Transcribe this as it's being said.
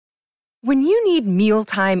When you need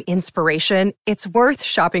mealtime inspiration, it's worth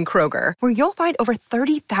shopping Kroger, where you'll find over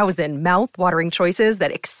 30,000 mouth-watering choices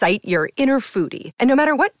that excite your inner foodie. And no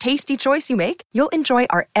matter what tasty choice you make, you'll enjoy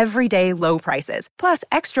our everyday low prices, plus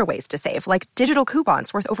extra ways to save, like digital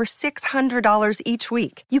coupons worth over $600 each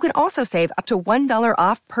week. You can also save up to $1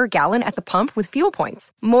 off per gallon at the pump with fuel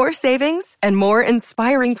points. More savings and more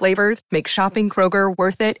inspiring flavors make shopping Kroger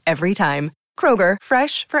worth it every time. Kroger,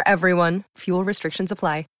 fresh for everyone. Fuel restrictions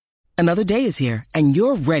apply. Another day is here, and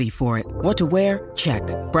you're ready for it. What to wear? Check.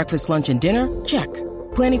 Breakfast, lunch, and dinner? Check.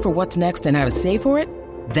 Planning for what's next and how to save for it?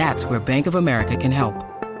 That's where Bank of America can help.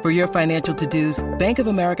 For your financial to-dos, Bank of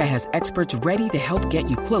America has experts ready to help get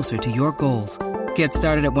you closer to your goals. Get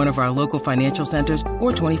started at one of our local financial centers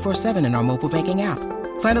or 24/7 in our mobile banking app.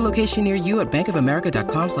 Find a location near you at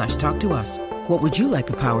bankofamerica.com/talktous. What would you like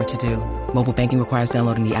the power to do? Mobile banking requires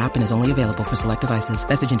downloading the app and is only available for select devices.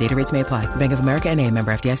 Message and data rates may apply. Bank of America N.A.,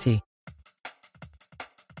 member FDIC.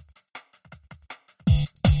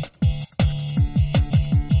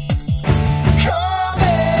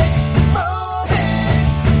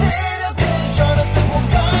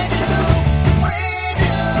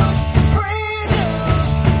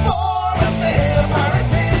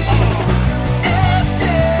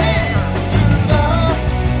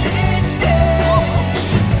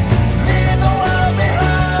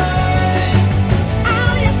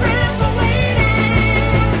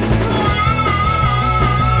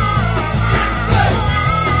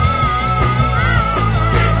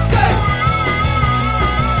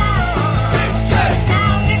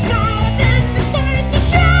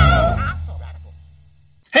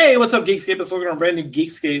 Hey, what's up, Geekscapists? Welcome to a brand new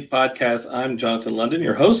Geekscape podcast. I'm Jonathan London,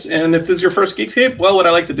 your host, and if this is your first Geekscape, well, what I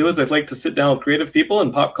like to do is I'd like to sit down with creative people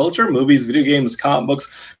in pop culture, movies, video games, comic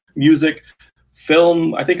books, music,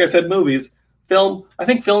 film. I think I said movies. Film. I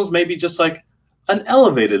think films may be just like an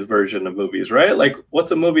elevated version of movies, right? Like,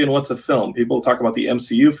 what's a movie and what's a film? People talk about the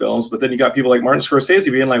MCU films, but then you got people like Martin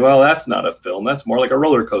Scorsese being like, well, that's not a film. That's more like a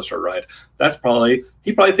roller coaster ride.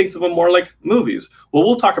 He probably thinks of them more like movies. Well,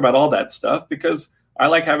 we'll talk about all that stuff because I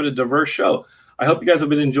like having a diverse show. I hope you guys have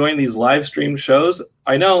been enjoying these live stream shows.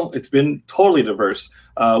 I know it's been totally diverse.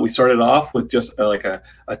 We started off with just a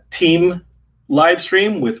team live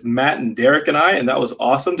stream with Matt and Derek and I, and that was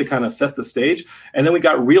awesome to kind of set the stage. And then we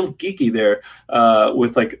got real geeky there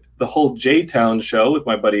with like the whole J-Town show with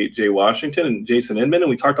my buddy Jay Washington and Jason Inman,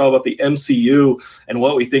 and we talked all about the MCU and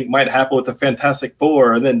what we think might happen with the Fantastic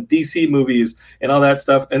Four and then DC movies and all that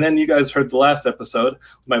stuff. And then you guys heard the last episode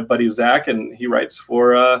with my buddy Zach, and he writes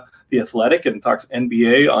for The Athletic and talks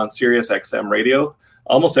NBA on Sirius XM radio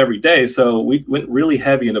almost every day. So we went really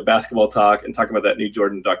heavy into basketball talk and talking about that new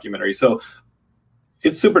Jordan documentary. So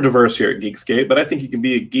it's super diverse here at Geekscape, but I think you can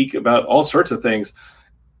be a geek about all sorts of things.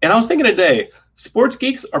 And I was thinking today, sports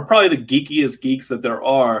geeks are probably the geekiest geeks that there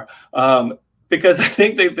are, because I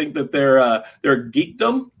think they think that their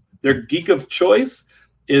geekdom, their geek of choice,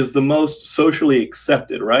 is the most socially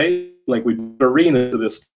accepted, right? Like we arena to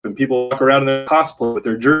this, and people walk around in their cosplay with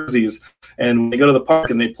their jerseys, and when they go to the park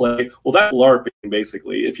and they play, well, that's LARPing,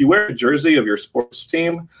 basically. If you wear a jersey of your sports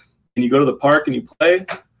team and you go to the park and you play,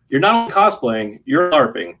 you're not only cosplaying, you're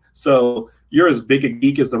LARPing. So you're as big a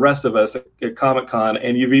geek as the rest of us at Comic-Con,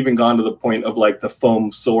 and you've even gone to the point of like the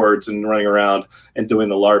foam swords and running around and doing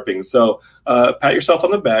the LARPing. So pat yourself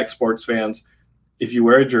on the back, sports fans. If you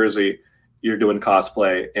wear a jersey, you're doing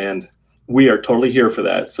cosplay, and we are totally here for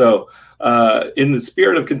that. So in the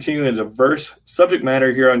spirit of continuing a diverse subject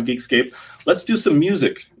matter here on Geekscape, let's do some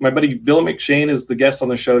music. My buddy Bill McShane is the guest on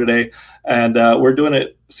the show today, and we're doing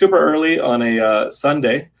it super early on a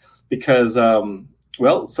Sunday because,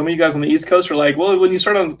 well, some of you guys on the East Coast are like, well, when you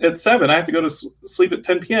start at 7, I have to go to sleep at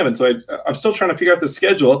 10 p.m. And so I'm still trying to figure out the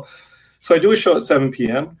schedule. So I do a show at 7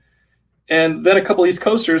 p.m. And then a couple East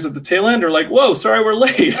Coasters at the tail end are like, whoa, sorry, we're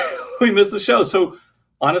late. We missed the show. So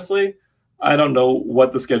honestly, I don't know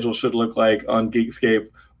what the schedule should look like on Geekscape.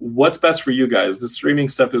 What's best for you guys? The streaming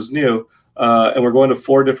stuff is new, and we're going to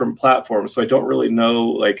 4 different platforms. So I don't really know,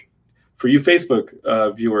 like, for you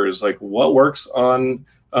Facebook viewers, like what works on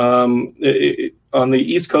the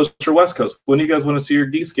East Coast or West Coast. When do you guys want to see your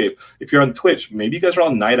Geekscape? If you're on Twitch, maybe you guys are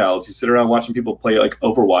all night owls. You sit around watching people play like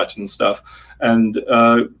Overwatch and stuff, and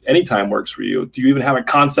any time works for you. Do you even have a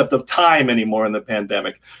concept of time anymore in the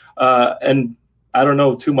pandemic? And I don't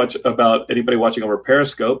know too much about anybody watching over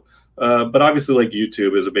Periscope, but obviously like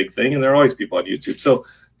YouTube is a big thing, and there are always people on YouTube. So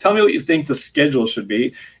tell me what you think the schedule should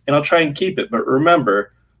be, and I'll try and keep it. But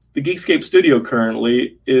remember, the Geekscape studio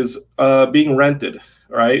currently is being rented,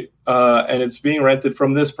 right? And it's being rented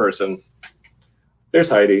from this person. There's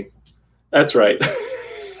Heidi. That's right.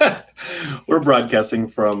 We're broadcasting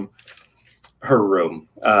from her room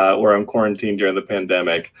where I'm quarantined during the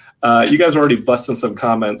pandemic. You guys are already busting some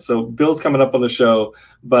comments. So Bill's coming up on the show,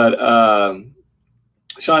 but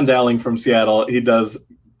Sean Dowling from Seattle, he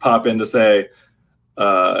does pop in to say,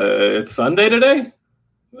 it's Sunday today?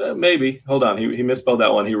 Maybe. Hold on. He misspelled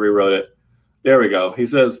that one. He rewrote it. There we go. He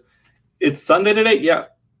says, it's Sunday today? Yeah.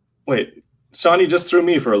 Wait, Sean, you just threw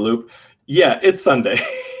me for a loop. Yeah, it's Sunday.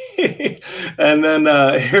 And then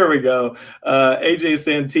here we go. AJ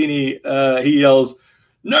Santini, he yells,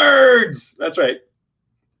 nerds! That's right.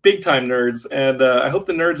 Big time nerds. And I hope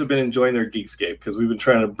the nerds have been enjoying their Geekscape, because we've been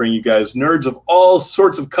trying to bring you guys nerds of all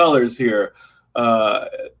sorts of colors here.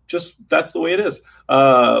 Just that's the way it is.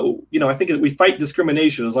 I think we fight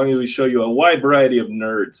discrimination as long as we show you a wide variety of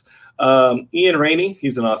nerds. Ian Rainey,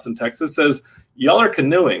 he's in Austin, Texas, says, y'all are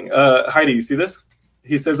canoeing. Heidi, you see this?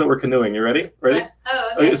 He says that we're canoeing. You ready? Ready?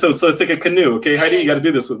 Oh, okay. So it's like a canoe. Okay, Heidi, you got to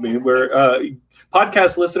do this with me. We're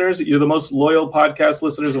podcast listeners. You're the most loyal podcast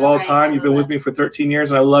listeners of all time. You've been with me for 13 years,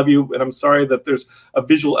 and I love you. And I'm sorry that there's a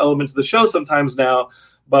visual element to the show sometimes now,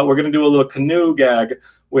 but we're going to do a little canoe gag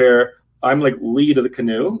where I'm like lead of the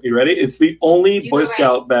canoe. You ready? It's the only Boy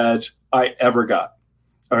Scout badge I ever got.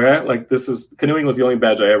 All right, like canoeing was the only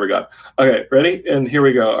badge I ever got. Okay, ready? And here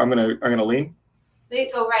we go. I'm gonna lean.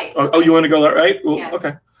 Go right. Oh, you want to go right? Well, yeah.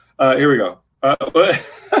 Okay. Here we go.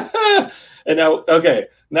 And now, okay,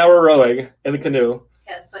 now we're rowing in the canoe.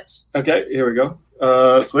 Yeah, switch. Okay, here we go.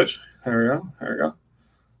 Switch. Here we go. Here we go.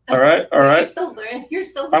 All right. You're still learning.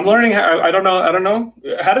 I'm learning. I don't know.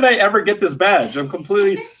 How did I ever get this badge? I'm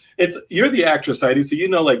completely. You're the actress, Heidi, so you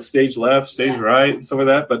know like stage left, stage right, and some of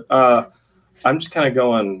that. But I'm just kind of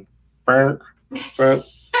going. How did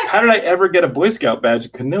I ever get a Boy Scout badge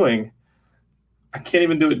in canoeing? I can't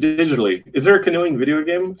even do it digitally. Is there a canoeing video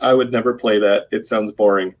game? I would never play that. It sounds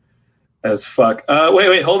boring as fuck.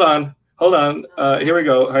 Wait, hold on. Here we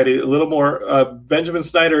go, Heidi. A little more. Benjamin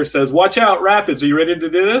Snyder says, watch out, rapids. Are you ready to do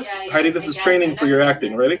this? Yeah, Heidi, this is training for your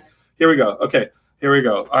acting. Ready? Here we go. Okay, here we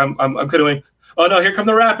go. I'm canoeing. Oh, no, here come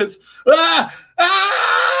the rapids. Ah!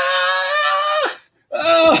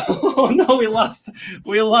 Oh, no, we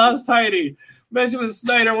lost Heidi. Benjamin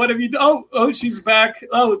Snyder, what have you done? Oh, she's back.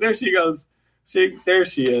 Oh, there she goes. There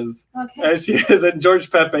she is. Okay. There she is. And George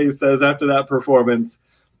Pepe says after that performance,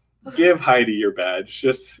 give Heidi your badge.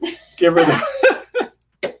 Just give her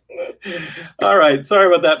the. All right. Sorry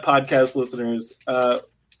about that, podcast listeners.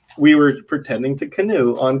 We were pretending to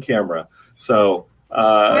canoe on camera. So.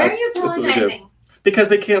 Why are you apologizing? Because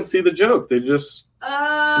they can't see the joke. They just.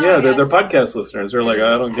 They're podcast listeners. They're like,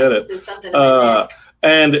 I don't get it.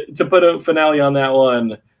 And to put a finale on that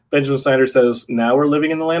one, Benjamin Snyder says, now we're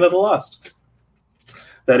living in the land of the lost.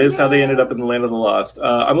 That is how they ended up in the land of the lost.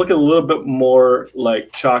 I'm looking a little bit more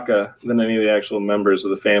like Chaka than any of the actual members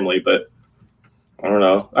of the family, but I don't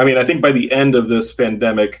know. I mean, I think by the end of this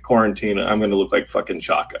pandemic quarantine, I'm going to look like fucking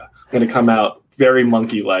Chaka. I'm going to come out very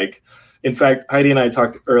monkey-like. In fact, Heidi and I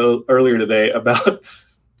talked earlier today about,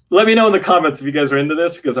 let me know in the comments if you guys are into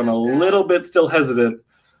this, because I'm a little bit still hesitant.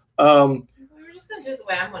 We're just going to do it the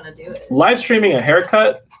way I'm going to do it. Live streaming a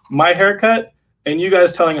haircut, my haircut, and you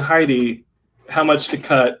guys telling Heidi how much to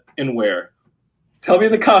cut and where. Tell me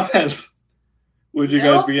in the comments. Would you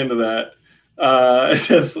guys be into that?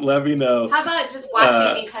 Just let me know. How about just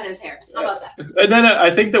watching me cut his hair? How about that? And then I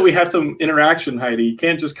think that we have some interaction, Heidi. You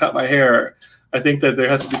can't just cut my hair. I think that there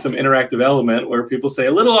has to be some interactive element where people say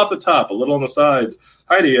a little off the top, a little on the sides.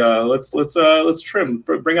 Heidi, let's trim.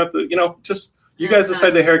 Bring out the, just you guys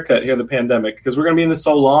decide the haircut here in the pandemic, because we're going to be in this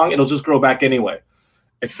so long, it'll just grow back anyway.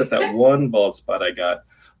 Except that one bald spot I got.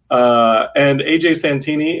 And AJ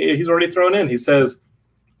Santini, he's already thrown in. He says,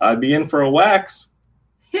 I'd be in for a wax.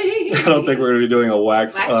 I don't think we're going to be doing a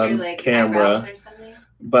wax on camera.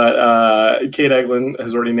 But Kate Eglin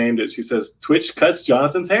has already named it. She says, Twitch cuts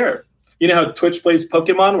Jonathan's hair. You know how Twitch plays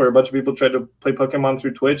Pokemon, where a bunch of people tried to play Pokemon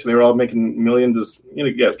through Twitch, and they were all making millions.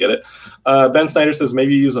 You guys get it. Ben Snyder says,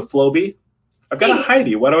 maybe use a Flowbee. I've got a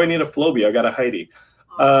Heidi. Why do I need a Flowbee? I got a Heidi.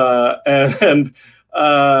 And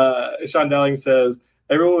Sean Dowling says,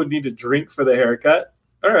 everyone would need to drink for the haircut.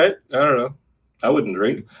 All right. I don't know. I wouldn't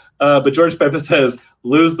drink. But George Pepe says,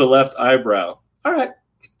 lose the left eyebrow. All right.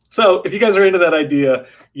 So if you guys are into that idea,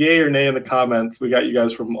 yay or nay in the comments. We got you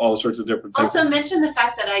guys from all sorts of different things. Also mention the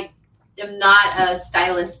fact that I am not a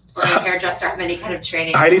stylist or a hairdresser. Have any kind of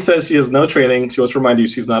training. Heidi says she has no training. She wants to remind you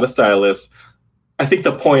she's not a stylist. I think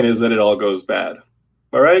the point is that it all goes bad.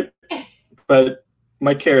 All right? But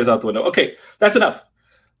my care is out the window. Okay, that's enough.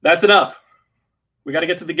 That's enough. We got to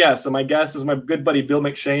get to the guest. So my guest is my good buddy, Bill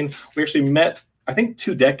McShane. We actually met, I think,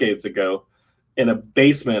 2 decades ago in a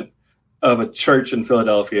basement of a church in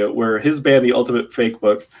Philadelphia where his band, The Ultimate Fake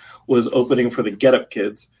Book, was opening for the Get Up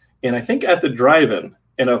Kids. And I think at the drive-in,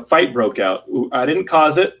 and a fight broke out. I didn't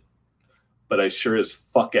cause it, but I sure as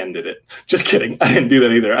fuck ended it. Just kidding. I didn't do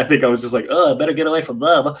that either. I think I was just like, I better get away from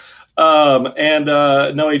them. No,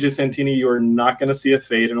 AJ Santini, you are not going to see a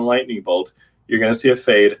fade in a lightning bolt. You're going to see a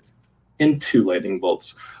fade in 2 lightning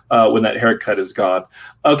bolts when that haircut is gone.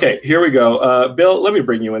 Okay, here we go. Bill, let me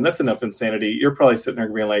bring you in. That's enough insanity. You're probably sitting there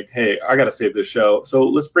being like, hey, I got to save this show. So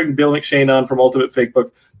let's bring Bill McShane on from Ultimate Fake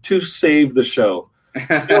Book to save the show.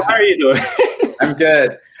 Bill, how are you doing? I'm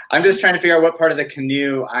good. I'm just trying to figure out what part of the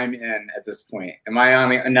canoe I'm in at this point. Am I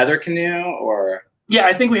on another canoe or? Yeah,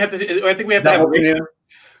 I think we have to have races.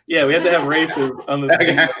 Yeah, we have to have races on this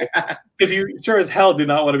canoe. Because you sure as hell do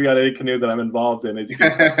not want to be on any canoe that I'm involved in. As you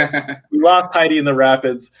can we lost Heidi in the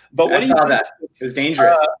rapids. But what I saw that. It was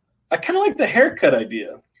dangerous. I kind of like the haircut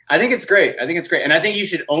idea. I think it's great. And I think you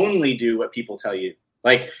should only do what people tell you.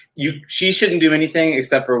 Like she shouldn't do anything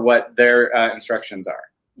except for what their instructions are.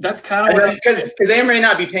 That's kind of because they may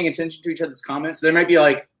not be paying attention to each other's comments. So there might be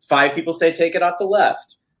like 5 people say take it off the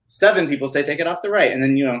left, 7 people say take it off the right, and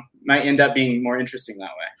then might end up being more interesting that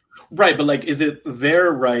way. Right, but like, is it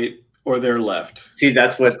their right or their left? See,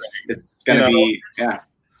 that's it's going to be. Yeah.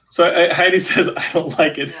 So Heidi says I don't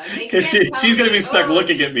like it because she's going to be stuck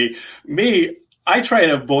looking at me. I try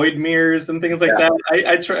and avoid mirrors and things like that.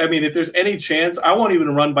 I try. I mean, if there's any chance, I won't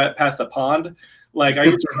even run past a pond. Like I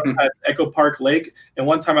used to run past Echo Park Lake, and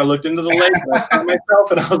one time I looked into the lake and I found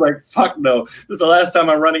myself, and I was like, "Fuck no! This is the last time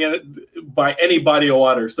I'm running in it by any body of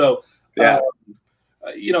water." So, she's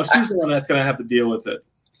the one that's going to have to deal with it.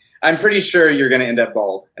 I'm pretty sure you're going to end up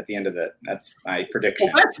bald at the end of it. That's my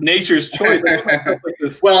prediction. Well, that's nature's choice. Complete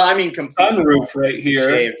sunroof right here.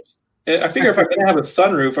 Shaved. I figure if I'm going to have a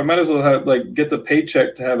sunroof, I might as well have get the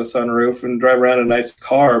paycheck to have a sunroof and drive around a nice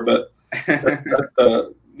car. But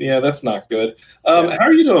that's not good. How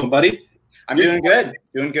are you doing, buddy? I'm doing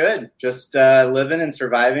good. Just living and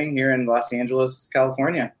surviving here in Los Angeles,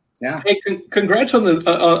 California. Yeah. Hey, congrats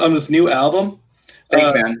on this new album.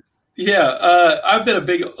 Thanks, man. Yeah, I've been a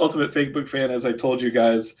big Ultimate Fake Book fan, as I told you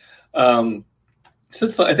guys,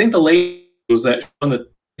 since I think the late was that on the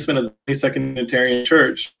basement of the 22nd Unitarian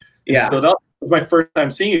Church. Yeah, so that was my first time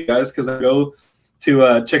seeing you guys because I go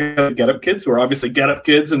to check out the Get Up Kids, who are obviously Get Up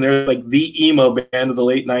Kids, and they're like the emo band of the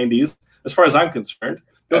late '90s, as far as I'm concerned.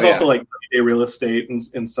 There's also like Day Real Estate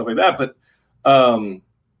and stuff like that. But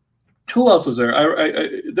who else was there?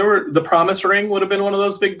 There were The Promise Ring would have been one of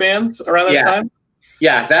those big bands around that time.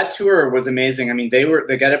 Yeah, that tour was amazing. I mean,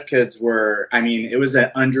 the Get Up Kids were. I mean, it was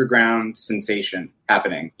an underground sensation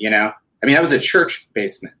happening. I mean, that was a church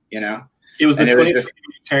basement. It was the 22nd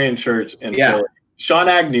Unitarian Church in Philly. Sean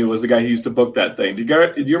Agnew was the guy who used to book that thing. Do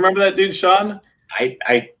you remember that dude, Sean?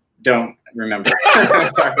 I don't remember.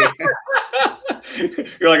 Sorry.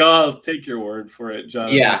 You're like, I'll take your word for it,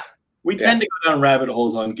 John. Yeah. We tend to go down rabbit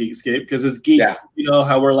holes on Geekscape because as geeks,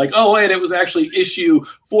 how we're like, oh, wait, it was actually issue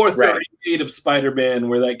 438 of Spider-Man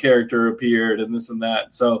where that character appeared and this and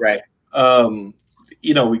that. So,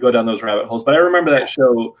 we go down those rabbit holes. But I remember that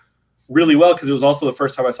show really well because it was also the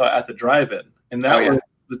first time I saw it at the drive-in. And that was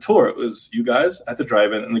the tour. It was you guys at the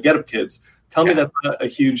drive-in and the Get Up Kids. Tell me that's not a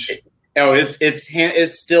huge... Oh,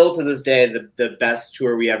 it's still to this day the best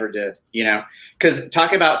tour we ever did, because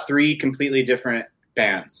talk about 3 completely different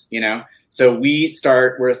bands, so we're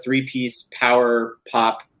a 3-piece power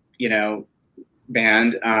pop,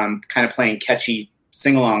 band, kind of playing catchy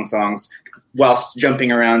sing-along songs whilst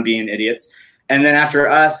jumping around being idiots. And then after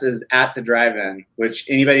us is At the Drive-In, which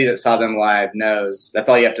anybody that saw them live knows. That's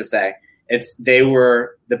all you have to say. They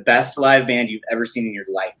were the best live band you've ever seen in your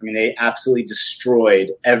life. I mean, they absolutely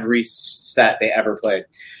destroyed every set they ever played.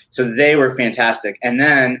 So they were fantastic. And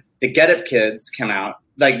then the Get Up Kids come out.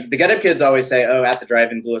 Like the Get Up Kids always say, oh, At the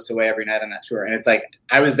Drive-In blew us away every night on that tour. And it's like,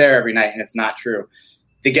 I was there every night and it's not true.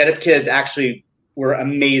 The Get Up Kids actually were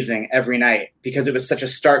amazing every night because it was such a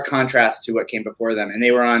stark contrast to what came before them. And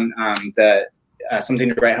they were on the Something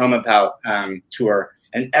to Write Home About tour.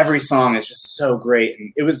 And every song is just so great.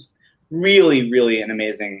 And it was really, really an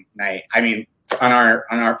amazing night. I mean, from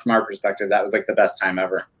our perspective, that was like the best time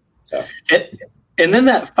ever. So, and then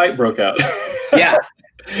that fight broke out. Yeah.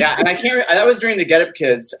 And I can't. That was during the Get Up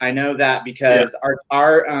Kids. I know that because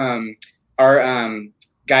our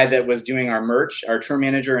guy that was doing our merch, our tour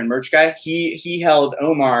manager and merch guy, he held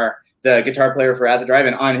Omar, the guitar player for At the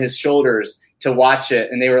Drive-In, on his shoulders to watch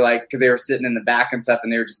it. And they were like, because they were sitting in the back and stuff,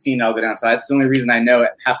 and they were just seeing it all go down. So that's the only reason I know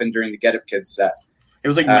it happened during the Get Up Kids set. It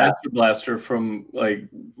was like Master Blaster from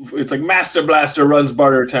it's like Master Blaster runs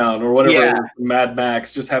Bartertown or whatever. Yeah. Mad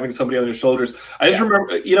Max, just having somebody on your shoulders. I just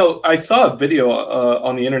remember, I saw a video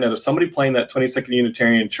on the internet of somebody playing that 22nd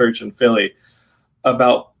Unitarian Church in Philly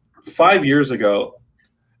about 5 years ago.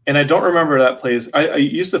 And I don't remember that place. I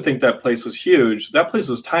used to think that place was huge. That place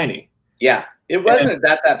was tiny. Yeah. It wasn't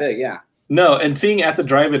that big. Yeah. No. And seeing At the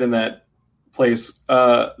Drive-In in that place,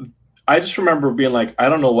 I just remember being like, I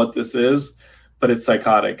don't know what this is, but it's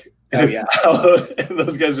psychotic. Oh, yeah. And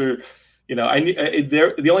those guys are,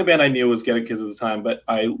 the only band I knew was Get It Kids at the time, but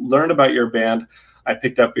I learned about your band. I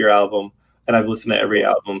picked up your album, and I've listened to every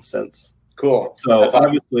album since. Cool. So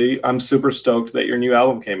obviously, I'm super stoked that your new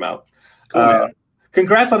album came out. Cool, man.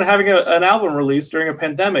 Congrats on having an album released during a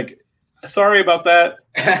pandemic. Sorry about that.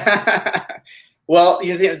 Well,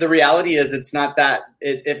 the reality is it's not that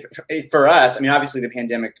if for us, I mean, obviously the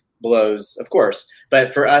pandemic blows, of course,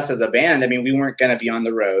 but for us as a band, I mean, we weren't going to be on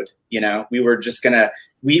the road, we were just going to,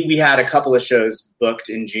 we had a couple of shows booked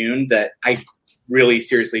in June that I really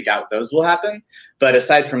seriously doubt those will happen. But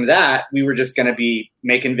aside from that, we were just going to be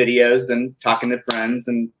making videos and talking to friends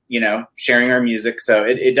and, sharing our music. So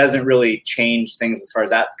it doesn't really change things as far as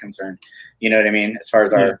that's concerned. You know what I mean? As far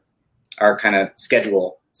as our kind of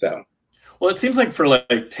schedule. So. Well, it seems like for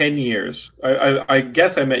like 10 years, I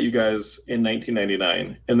guess I met you guys in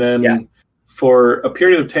 1999. And then for a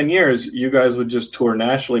period of 10 years, you guys would just tour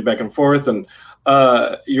nationally back and forth. And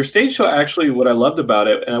your stage show, actually, what I loved about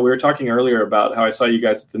it, and we were talking earlier about how I saw you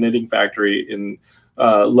guys at the Knitting Factory in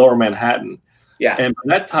Lower Manhattan. Yeah. And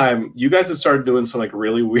by that time, you guys had started doing some like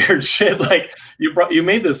really weird shit. Like you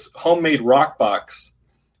made this homemade rock box,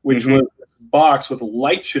 which was box with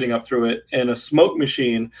light shooting up through it and a smoke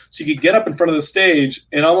machine, so you could get up in front of the stage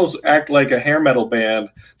and almost act like a hair metal band,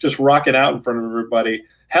 just rocking out in front of everybody.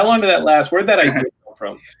 How long did that last? Where did that idea come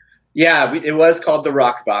from? Yeah, it was called the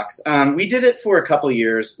Rock Box. We did it for a couple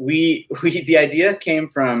years. The idea came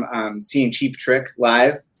from seeing Cheap Trick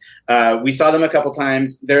live. We saw them a couple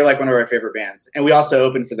times. They're like one of our favorite bands, and we also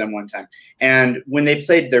opened for them one time. And when they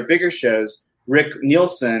played their bigger shows, Rick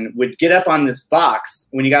Nielsen would get up on this box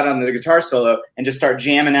when he got on the guitar solo and just start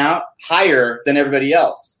jamming out higher than everybody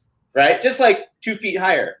else, right? Just like 2 feet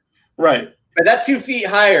higher. Right. But that 2 feet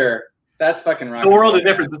higher, that's fucking rock. The world of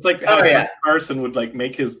difference. It's like how Carson would like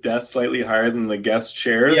make his desk slightly higher than the guest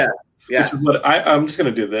chairs. Yeah. Which is what I'm just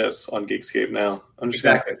going to do this on Geekscape now. I'm just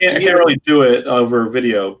exactly. I can't really do it over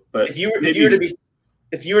video, but if you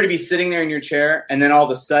were to be sitting there in your chair and then all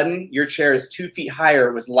of a sudden your chair is 2 feet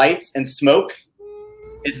higher with lights and smoke,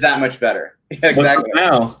 it's that much better. Exactly.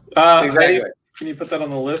 Now, exactly. Can you put that on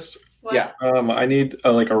the list? What? Yeah. I need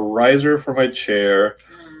like a riser for my chair,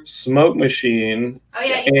 smoke machine. Oh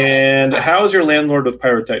yeah. And how is your landlord with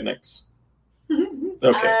pyrotechnics?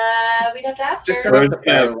 Okay. We'd have to ask Just her. turn up the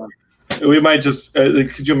fire one. We might just.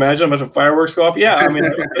 Could you imagine a bunch of fireworks go off? Yeah, I mean,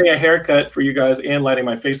 I'm getting a haircut for you guys and lighting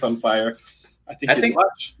my face on fire. I think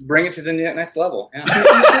bring it to the next level. Yeah.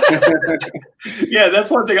 Yeah,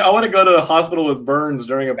 that's one thing. I want to go to the hospital with burns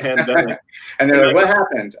during a pandemic. And they're like, "What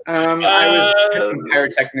happened?" I was doing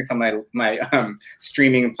pyrotechnics on my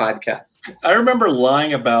streaming podcast. I remember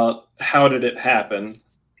lying about how did it happen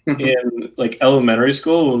in like elementary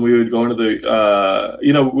school when we would go into the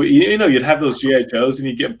you'd have those GI Joes and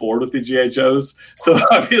you'd get bored with the GI Joes. So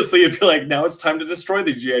obviously you'd be like, now it's time to destroy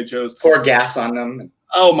the GI Joes. Pour gas on them.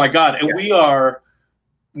 Oh my God. And we are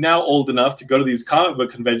now old enough to go to these comic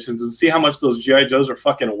book conventions and see how much those GI Joes are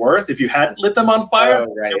fucking worth. If you hadn't lit them on fire,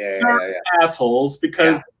 assholes,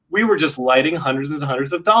 because we were just lighting hundreds and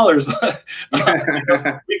hundreds of dollars.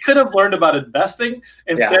 We could have learned about investing.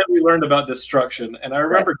 Instead, we learned about destruction. And I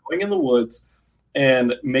remember going in the woods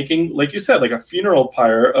and making, like you said, like a funeral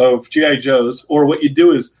pyre of GI Joes. Or what you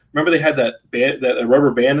do is, remember they had that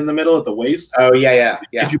rubber band in the middle at the waist? Oh, yeah.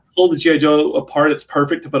 If you pull the GI Joe apart, it's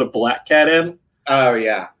perfect to put a black cat in. Oh,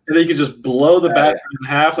 yeah. And then you could just blow the back in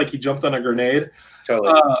half like he jumped on a grenade.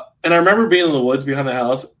 Totally. And I remember being in the woods behind the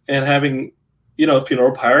house and having,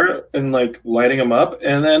 funeral pyre and like lighting them up.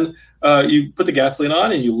 And then you put the gasoline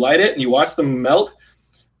on and you light it and you watch them melt.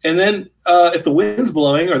 And then if the wind's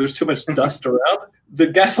blowing or there's too much dust around, the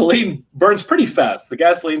gasoline burns pretty fast. The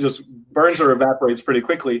gasoline just burns or evaporates pretty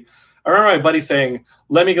quickly. I remember my buddy saying,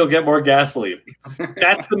 "Let me go get more gasoline."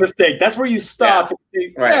 That's the mistake. That's where you stop. Yeah.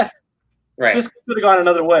 And say, right. This could have gone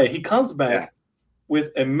another way. He comes back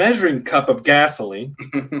with a measuring cup of gasoline.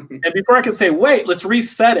 And before I can say, wait, let's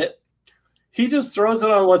reset it, he just throws it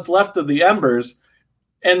on what's left of the embers,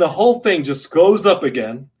 and the whole thing just goes up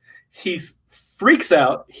again. He freaks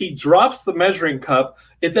out. He drops the measuring cup.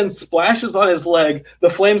 It then splashes on his leg. The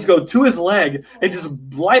flames go to his leg and just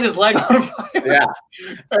light his leg on fire. Yeah.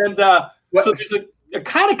 And so there's a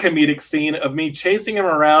kind of comedic scene of me chasing him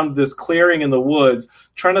around this clearing in the woods,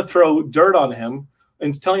 trying to throw dirt on him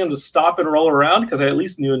and telling him to stop and roll around because I at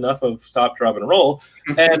least knew enough of stop, drop, and roll.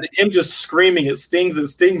 And him just screaming, it stings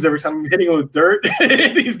every time I'm hitting him with dirt.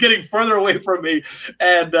 And he's getting further away from me.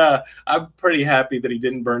 And I'm pretty happy that he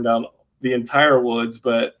didn't burn down the entire woods.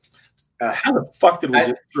 But how the fuck did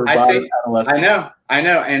we survive adolescence? I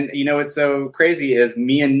know. And you know what's so crazy is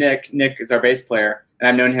me and Nick is our bass player, and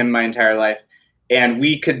I've known him my entire life. And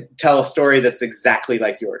we could tell a story that's exactly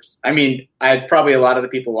like yours. I mean, probably a lot of the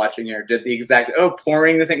people watching here did the exact,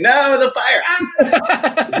 pouring the thing. No, the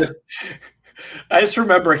fire. I just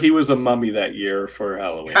remember he was a mummy that year for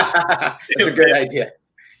Halloween. It's a good idea.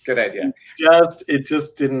 Good idea. It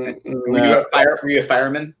just didn't. Were you a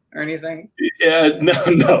fireman or anything? No.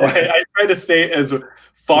 I tried to stay as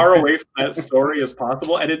far away from that story as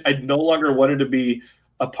possible. I no longer wanted to be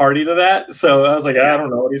a party to that, so I was like, I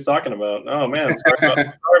don't know what he's talking about. Oh man,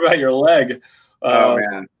 sorry about your leg. Oh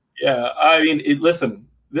man, yeah. I mean, listen,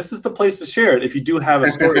 this is the place to share it. If you do have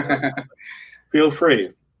a story, feel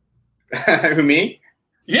free. Who, me?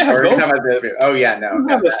 Yeah. Oh yeah, no. You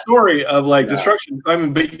have a story of destruction. I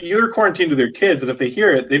mean, but you're quarantined with your kids, and if they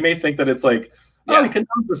hear it, they may think that it's like, he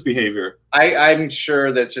condones this behavior. I'm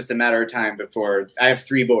sure that's just a matter of time before. I have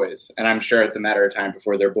 3 boys, and I'm sure it's a matter of time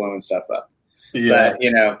before they're blowing stuff up. Yeah.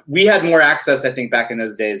 But, we had more access, I think, back in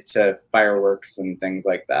those days to fireworks and things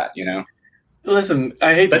like that, Listen,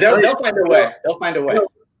 I hate but they'll find a way. They'll find a way.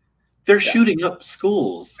 They're shooting up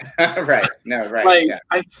schools. Right. No, right.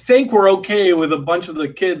 I think we're okay with a bunch of the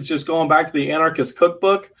kids just going back to the anarchist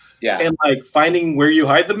cookbook and, finding where you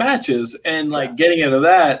hide the matches and, getting into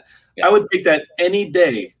that. Yeah. I would take that any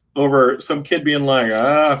day over some kid being like,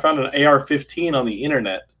 I found an AR-15 on the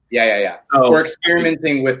internet. Yeah. Or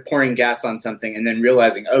experimenting with pouring gas on something and then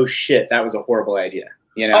realizing, oh shit, that was a horrible idea.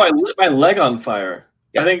 I lit my leg on fire.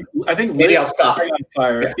 Yeah. I think maybe I'll stop on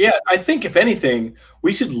fire. Yeah, I think if anything,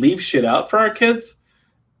 we should leave shit out for our kids.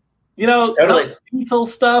 Totally. Not lethal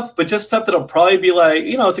stuff, but just stuff that'll probably be like,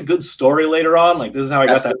 it's a good story later on. Like, this is how I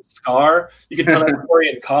got that scar. You can tell that story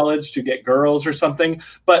in college to get girls or something.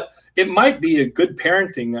 But it might be a good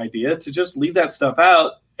parenting idea to just leave that stuff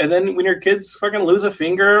out. And then when your kids fucking lose a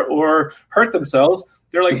finger or hurt themselves,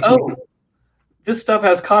 they're like, oh, this stuff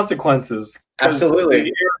has consequences.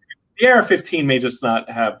 Absolutely. The AR-15 may just not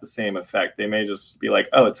have the same effect. They may just be like,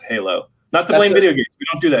 oh, it's Halo. Not to blame video games. We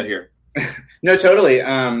don't do that here. No, totally.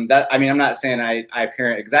 I'm not saying I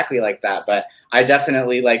parent exactly like that, but I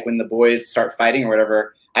definitely, when the boys start fighting or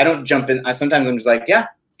whatever, I don't jump in. Sometimes I'm just like, yeah,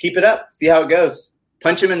 keep it up. See how it goes.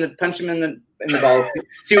 Punch him in the ball.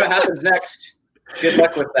 See what happens next. Good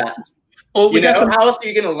luck with that. Well, how else are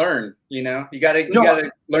you going to learn? You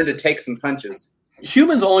gotta learn to take some punches.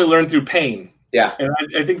 Humans only learn through pain. Yeah, and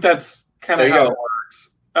I think that's kind of how it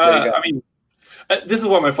works. This is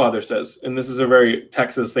what my father says, and this is a very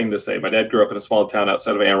Texas thing to say. My dad grew up in a small town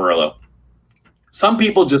outside of Amarillo. Some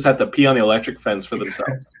people just have to pee on the electric fence for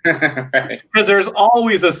themselves. Right. Because there's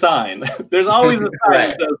always a sign. There's always a sign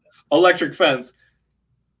that says electric fence.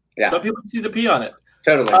 Yeah. Some people just need to pee on it.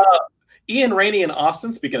 Totally. Ian Rainey in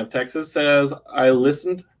Austin, speaking of Texas, says, I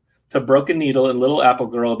listened to Broken Needle and Little Apple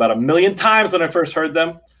Girl about 1 million times when I first heard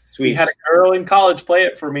them. Sweet. We had a girl in college play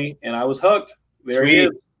it for me, and I was hooked. There he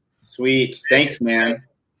is. Sweet. Thanks, man.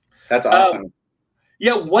 That's awesome.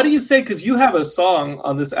 Yeah, what do you say? Because you have a song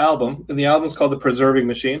on this album, and the album's called The Preserving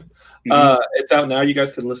Machine. Mm-hmm. It's out now. You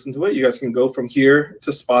guys can listen to it. You guys can go from here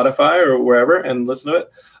to Spotify or wherever and listen to it.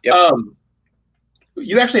 Yep.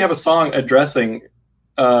 You actually have a song addressing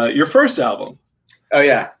your first album. Oh,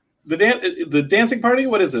 yeah. The Dancing Party?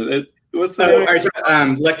 What is it? What's the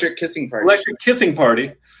name? Electric Kissing Party. Electric Kissing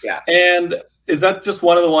Party. Yeah. And is that just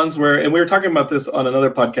one of the ones where, and we were talking about this on another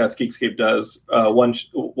podcast Geekscape does,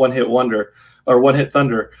 One Hit Wonder, or One Hit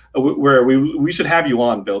Thunder, where we should have you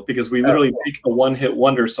on, Bill, because we literally pick a one-hit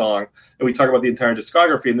wonder song, and we talk about the entire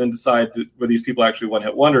discography, and then decide were these people actually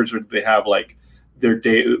one-hit wonders, or do they have, their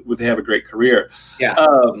day, would they have a great career? Yeah.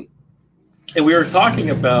 And we were talking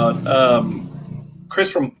about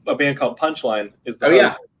Chris from a band called Punchline.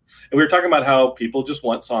 And we were talking about how people just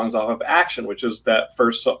want songs off of Action, which is that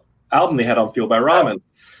first album they had on Fueled by Ramen.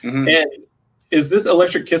 Mm-hmm. And is this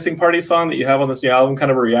Electric Kissing Party song that you have on this new album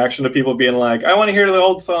kind of a reaction to people being like, I want to hear the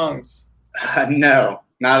old songs? No,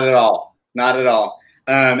 not at all. Not at all.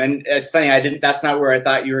 And it's funny, that's not where I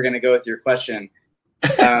thought you were going to go with your question.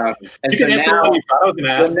 And you so now, what you thought I was going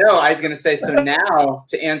to ask. No, I was going to say, so now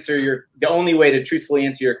to answer the only way to truthfully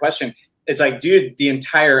answer your question it's like, dude, the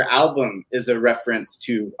entire album is a reference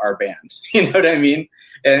to our band. You know what I mean?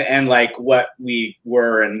 And like what we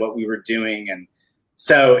were and what we were doing. And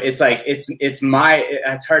so it's like,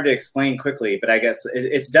 it's hard to explain quickly, but I guess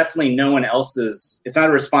it's definitely no one else's. It's not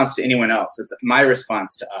a response to anyone else. It's my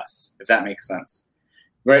response to us, if that makes sense.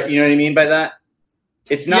 Right? You know what I mean by that?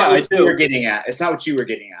 It's not what you were getting at. It's not what you were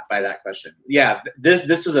getting at by that question. Yeah,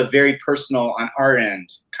 this was a very personal on our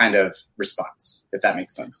end kind of response, if that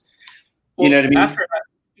makes sense. Well, you know what I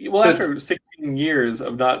mean? After 16 years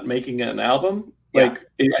of not making an album,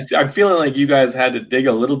 I'm feeling like you guys had to dig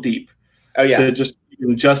a little deep. Oh yeah. To just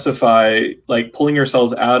justify like pulling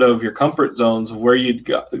yourselves out of your comfort zones of where you'd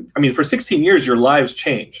go. I mean, for 16 years, your lives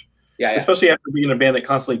change. Yeah. Especially after being in a band that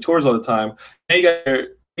constantly tours all the time. Now you guys are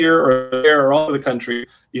here or there or all over the country.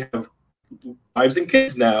 You have wives and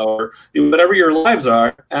kids now, or whatever your lives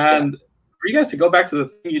are. And for you guys to go back to the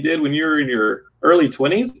thing you did when you were in your early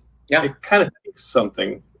 20s, it kind of takes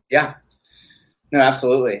something. Yeah. No,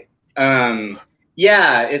 absolutely.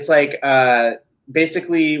 It's like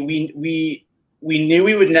basically we knew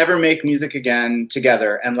we would never make music again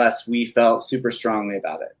together unless we felt super strongly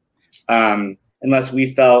about it. Unless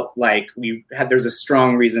we felt like there's a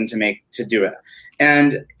strong reason to do it.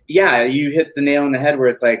 And yeah, you hit the nail on the head where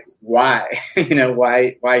it's like, why?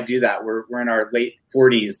 Why do that? We're in our late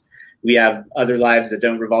 40s. We have other lives that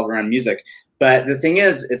don't revolve around music. But the thing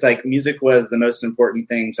is, it's like music was the most important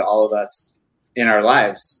thing to all of us in our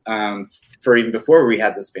lives for even before we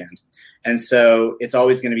had this band. And so it's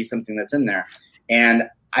always going to be something that's in there. And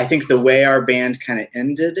I think the way our band kind of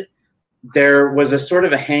ended, there was a sort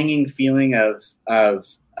of a hanging feeling of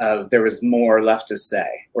there was more left to say,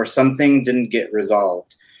 or something didn't get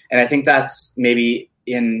resolved. And I think that's maybe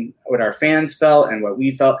in what our fans felt and what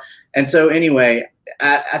we felt. And so anyway,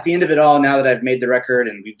 at the end of it all, now that I've made the record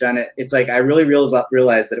and we've done it, it's like I really realized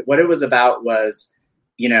that what it was about was,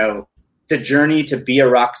 the journey to be a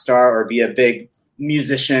rock star or be a big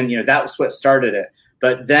musician. That was what started it.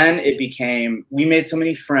 But then it became, we made so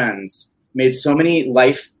many friends, made so many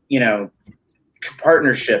life,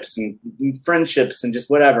 partnerships and friendships and just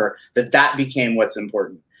whatever, that became what's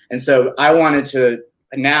important. And so I wanted to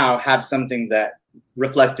now have something that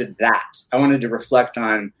reflected that. I wanted to reflect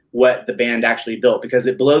on what the band actually built, because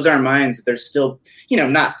it blows our minds that there's still,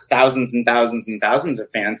 not thousands and thousands and thousands of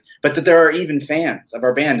fans, but that there are even fans of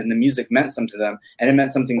our band, and the music meant something to them and it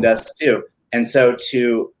meant something to us too. And so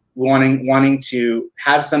to wanting to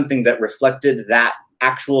have something that reflected that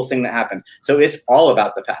actual thing that happened. So it's all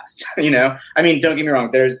about the past, I mean, don't get me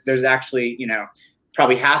wrong. There's actually,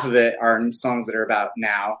 probably half of it are songs that are about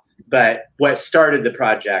now, but what started the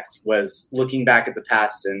project was looking back at the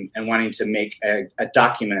past and wanting to make a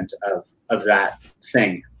document of that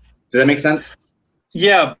thing. Does that make sense?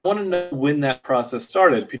 Yeah. I want to know when that process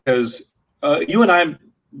started, because you and I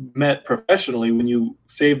met professionally when you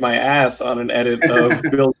saved my ass on an edit of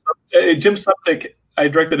Jim Suptic. I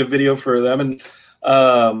directed a video for them, and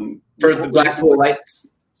for the Blackpool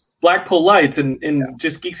Lights. And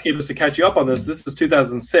just Geekscape, just to catch you up on this is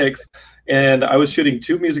 2006, and I was shooting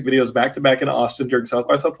 2 music videos back to back in Austin during South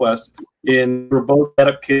by Southwest. We're both Get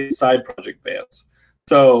Up Kids side project bands.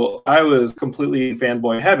 So I was completely in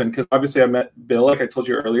fanboy heaven, because obviously I met Bill, like I told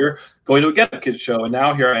you earlier, going to a Get Up Kids show, and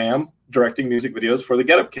now here I am directing music videos for the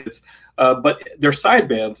Get Up Kids. But they're side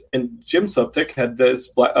bands, and Jim Suptic had this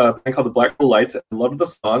band called the Blackpool Lights. I loved the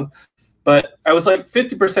song, but I was like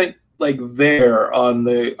 50% like there on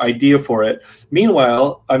the idea for it.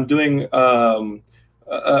 Meanwhile, I'm doing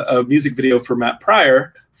a music video for Matt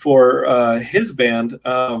Pryor for his band.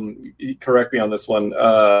 Correct me on this one.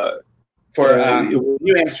 For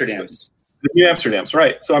New Amsterdams. The New Amsterdams,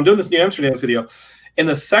 right. So I'm doing this New Amsterdams video. And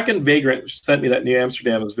the second Vagrant sent me that New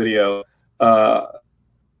Amsterdams video, the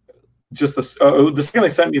second they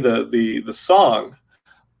sent me the song,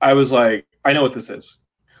 I was like, I know what this is.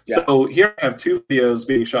 Yeah. So here I have 2 videos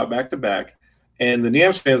being shot back to back, and the New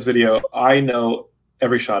Amsterdam's video, I know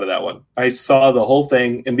every shot of that one. I saw the whole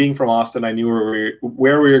thing, and being from Austin, I knew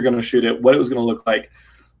where we were going to shoot it, what it was going to look like,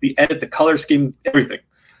 the edit, the color scheme, everything.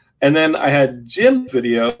 And then I had Jim's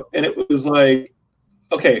video, and it was like,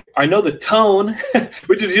 okay, I know the tone,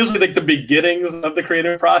 which is usually like the beginnings of the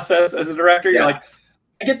creative process as a director. You're like,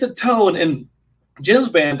 I get the tone. And Jim's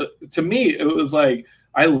band, to me, it was like,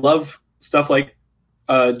 I love stuff like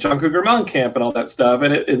John Cougar Mellencamp and all that stuff.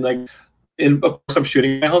 And of course, I'm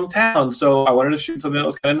shooting in my hometown, so I wanted to shoot something that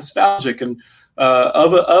was kind of nostalgic and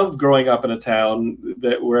of growing up in a town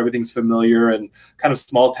where everything's familiar and kind of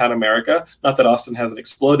small town America. Not that Austin hasn't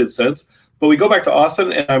exploded since, But we go back to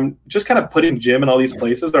Austin, and I'm just kind of putting Jim in all these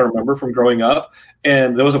places that I remember from growing up.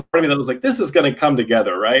 And there was a part of me that was like, this is going to come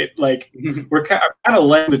together, right? Like, we're kind of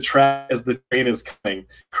letting the track as the train is coming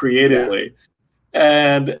creatively. Yeah.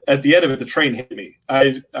 And at the end of it, the train hit me.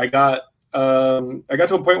 I got to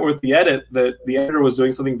a point with the edit that the editor was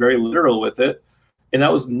doing something very literal with it. And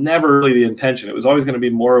that was never really the intention. It was always going to be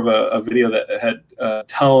more of a video that had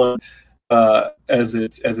tone as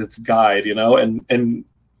its guide, you know? And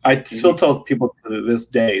I still tell people to this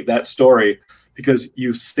day that story because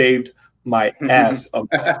you saved my ass.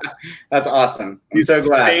 That's awesome. I'm so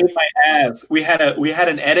glad. Saved my ass. We had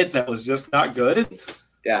an edit that was just not good.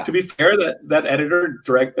 Yeah. To be fair, that editor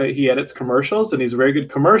he edits commercials and he's a very good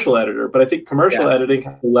commercial editor. But I think commercial editing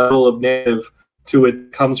has a level of native to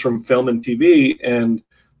it comes from film and TV, and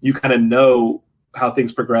you kind of know how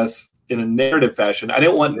things progress in a narrative fashion. I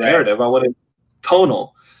didn't want narrative. I wanted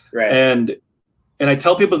tonal. Right. And I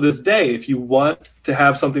tell people to this day, if you want to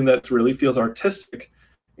have something that really feels artistic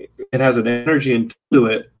and has an energy into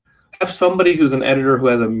it, have somebody who's an editor who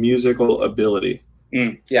has a musical ability.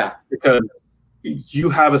 Yeah. Because you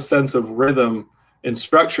have a sense of rhythm and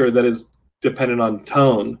structure that is dependent on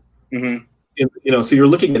tone. Mm-hmm. So you're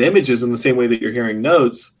looking at images in the same way that you're hearing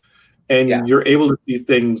notes, and you're able to see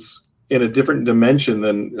things in a different dimension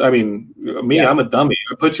than, I'm a dummy.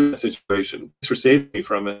 I put you in a situation. Thanks for saving me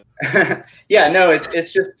from it.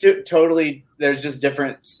 It's just totally, there's just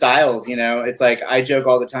different styles, you know. It's like, I joke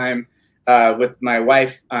all the time with my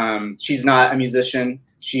wife. She's not a musician.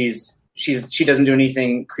 She doesn't do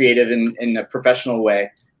anything creative in a professional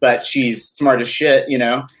way, but she's smart as shit, you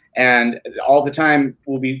know. And all the time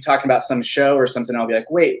we'll be talking about some show or something. I'll be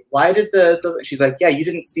like, wait, why did she's like, yeah, you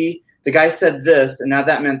didn't see, the guy said this and now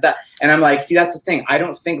that meant that. And I'm like, see, that's the thing. I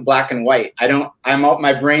don't think black and white.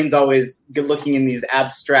 My brain's always looking in these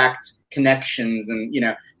abstract connections. And, you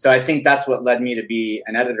know, so I think that's what led me to be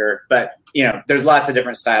an editor. But, you know, there's lots of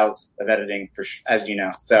different styles of editing, as you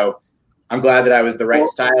know. So I'm glad that I was the right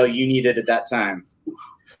style you needed at that time.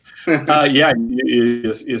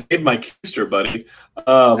 You saved my keister, buddy.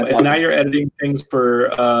 And now you're editing things for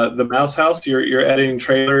the Mouse House. You're editing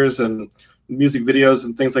trailers and music videos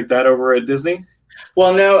and things like that over at Disney.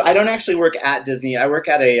 Well, no, I don't actually work at Disney. I work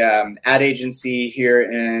at a ad agency here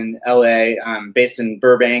in LA, based in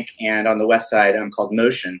Burbank and on the West Side, called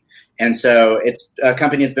Motion. And so it's a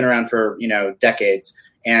company that's been around for, you know, decades.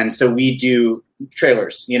 And so we do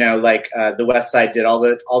trailers, you know, like the West Side did all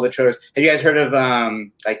the trailers. Have you guys heard of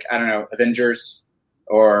Avengers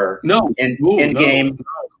or Endgame? No.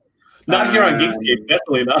 Not here on Geekscape,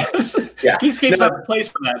 definitely not. Yeah, Geekscape's not the place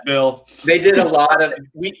for that, Bill. They did a lot of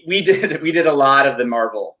we did a lot of the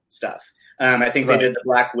Marvel stuff. I think they did the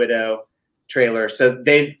Black Widow trailer, so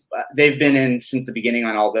they've been in since the beginning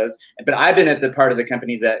on all those. But I've been at the part of the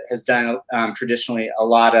company that has done traditionally a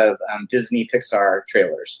lot of Disney Pixar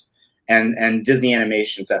trailers and Disney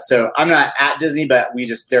animation stuff. So I'm not at Disney, but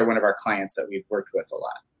they're one of our clients that we've worked with a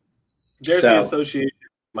lot. There's the association in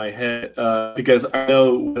my head because I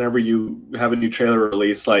know whenever you have a new trailer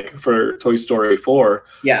release, like for Toy Story 4,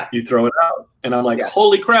 you throw it out, and I'm like,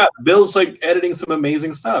 holy crap, Bill's like editing some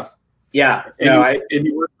amazing stuff. Yeah, and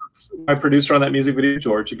you worked with my producer on that music video,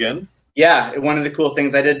 George, again. Yeah, one of the cool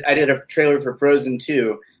things I did a trailer for Frozen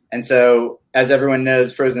 2. And so, as everyone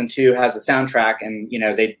knows, Frozen 2 has a soundtrack, and you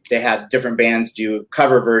know they had different bands do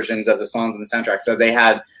cover versions of the songs on the soundtrack. So they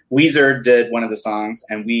had Weezer did one of the songs,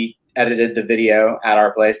 and we edited the video at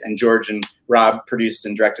our place, and George and Rob produced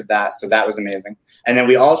and directed that. So that was amazing. And then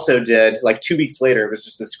we also did, like 2 weeks later, it was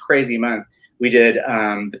just this crazy month, we did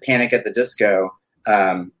the Panic at the Disco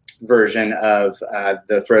version of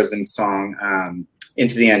the Frozen song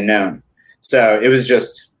Into the Unknown. So it was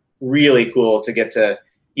just really cool to get to,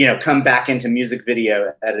 you know, come back into music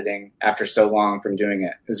video editing after so long from doing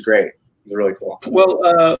it. It was great. It was really cool.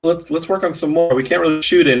 Well, let's work on some more. We can't really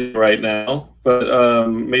shoot it right now, but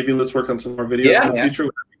maybe let's work on some more videos in the future.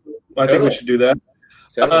 I think we should do that.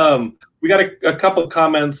 Totally. We got a couple of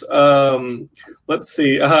comments. Let's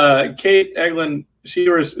see. Kate Eglin,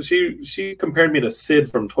 she compared me to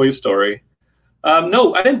Sid from Toy Story.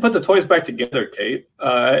 No, I didn't put the toys back together, Kate.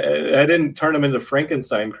 I didn't turn them into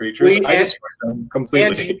Frankenstein creatures. I just read them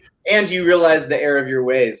completely. And you realized the error of your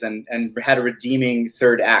ways and had a redeeming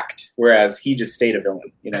third act, whereas he just stayed a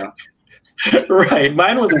villain, you know? Right.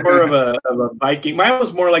 Mine was more of a Viking. Mine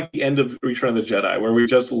was more like the end of Return of the Jedi, where we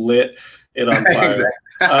just lit it on fire.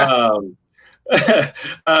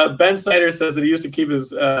 Ben Snyder says that he used to keep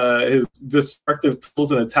his destructive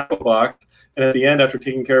tools in a tackle box. And at the end, after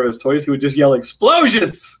taking care of his toys, he would just yell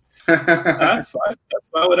explosions. That's fine.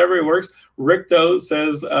 Whatever, it works. Rick Doe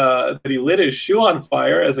says that he lit his shoe on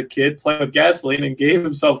fire as a kid playing with gasoline and gave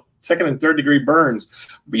himself second and third degree burns.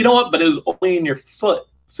 But you know what? But it was only in your foot,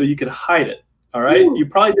 so you could hide it. All right. Ooh. You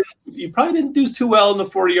probably didn't do too well in the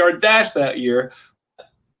 40-yard dash that year.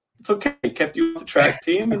 It's okay. It kept you with the track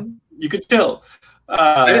team, and you could chill.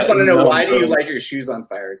 I just want to know, why do you light your shoes on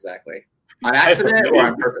fire exactly? On accident or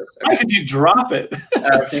on purpose? Why could you drop it?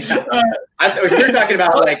 Okay. You're talking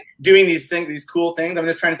about like doing these things, these cool things. I'm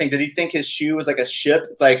just trying to think. Did he think his shoe was like a ship?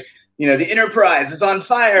 It's like, the Enterprise is on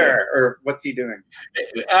fire, or what's he doing?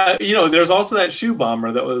 There's also that shoe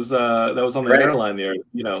bomber that was on the airline there.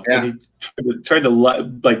 When he tried to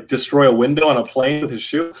like destroy a window on a plane with his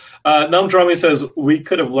shoe. Noam Dromi says we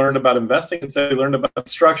could have learned about investing instead we learned about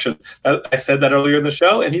obstruction. I said that earlier in the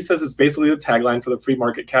show, and he says it's basically the tagline for the free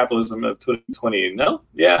market capitalism of 2020. No,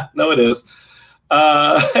 it is.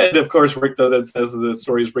 And of course, Rick though then says that the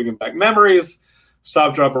story is bringing back memories.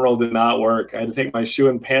 Stop, drop, and roll did not work. I had to take my shoe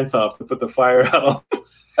and pants off to put the fire out.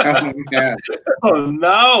 Oh,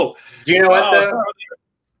 no. Do you know what, though?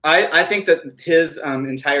 I think that his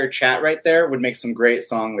entire chat right there would make some great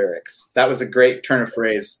song lyrics. That was a great turn of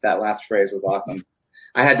phrase. That last phrase was awesome.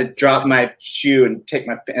 I had to drop my shoe and take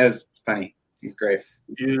my – it was funny. It was great.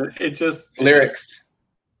 Yeah, lyrics.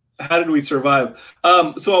 How did we survive?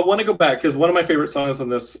 So I want to go back because one of my favorite songs on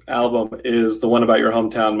this album is the one about your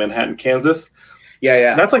hometown, Manhattan, Kansas.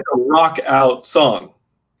 Yeah. That's like a rock out song.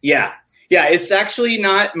 Yeah. It's actually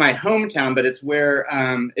not my hometown, but it's where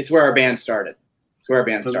our band started. It's where our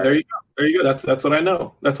band started. There you go. That's what I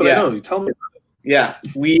know. That's what I know. You tell me about it. Yeah.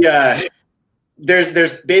 We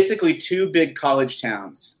there's basically two big college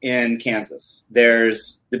towns in Kansas.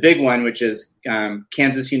 There's the big one, which is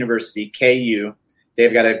Kansas University, KU.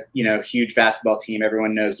 They've got a huge basketball team.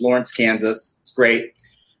 Everyone knows Lawrence, Kansas. It's great.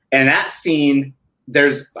 And that scene.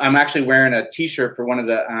 I'm actually wearing a T-shirt for one of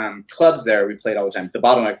the clubs there. We played all the time. The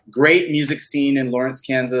Bottleneck, great music scene in Lawrence,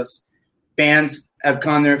 Kansas. Bands have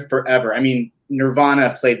gone there forever. I mean,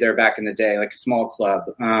 Nirvana played there back in the day, like a small club.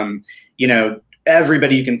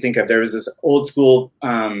 Everybody you can think of. There was this old school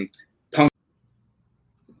punk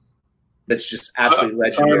that's just absolutely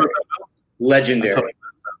legendary. Legendary.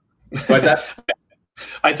 What's that?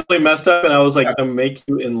 I totally messed up, and I was like, "I'm gonna make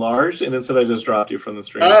you enlarged," and instead I just dropped you from the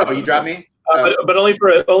stream. Oh, you dropped me. But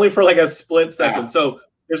only for like a split second. So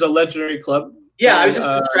there's a legendary club. Yeah, I was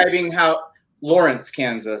just describing how Lawrence,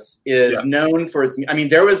 Kansas is known for its. I mean,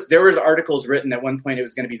 there was articles written at one point it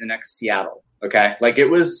was going to be the next Seattle. Okay, like it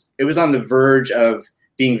was on the verge of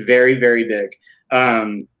being very, very big.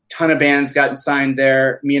 Ton of bands got signed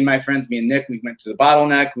there. Me and my friends, me and Nick, we went to the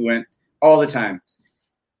Bottleneck. We went all the time.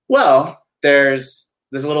 Well, there's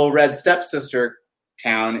this little red stepsister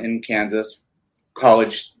town in Kansas,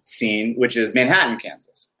 college scene, which is Manhattan,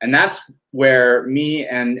 Kansas. And that's where me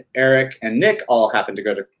and Eric and Nick all happened to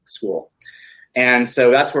go to school. And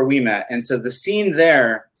so that's where we met. And so the scene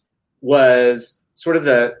there was sort of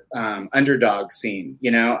the underdog scene,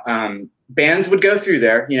 bands would go through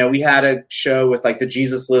there. We had a show with like the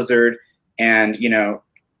Jesus Lizard and, the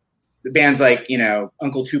bands like,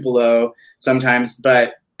 Uncle Tupelo sometimes.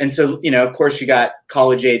 And so, of course you got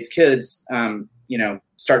college age kids,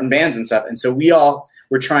 starting bands and stuff. And so we all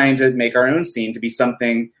were trying to make our own scene to be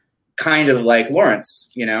something kind of like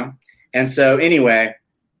Lawrence, And so anyway,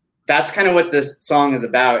 that's kind of what this song is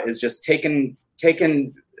about, is just taking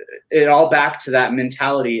it all back to that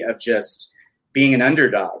mentality of just being an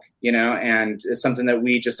underdog, and it's something that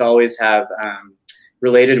we just always have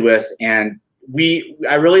related with. And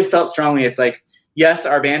I really felt strongly. It's like, yes,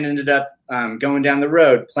 our band ended up going down the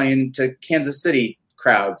road, playing to Kansas City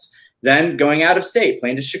crowds, then going out of state,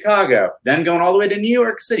 playing to Chicago, then going all the way to New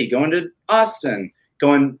York City, going to Austin,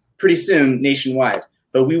 going pretty soon nationwide.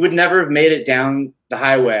 But we would never have made it down the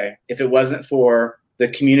highway if it wasn't for the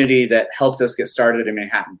community that helped us get started in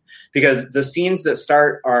Manhattan. Because the scenes that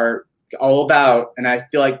start are all about, and I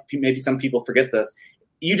feel like maybe some people forget this,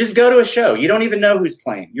 you just go to a show. You don't even know who's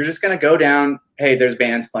playing. You're just going to go down, hey, there's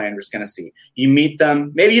bands playing, we're just going to see. You meet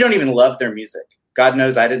them. Maybe you don't even love their music. God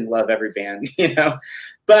knows I didn't love every band,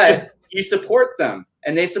 but you support them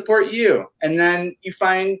and they support you. And then you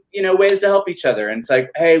find, ways to help each other. And it's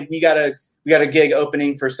like, hey, we got a gig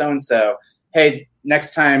opening for so-and-so. Hey,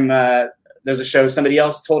 next time there's a show, somebody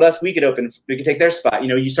else told us we could take their spot.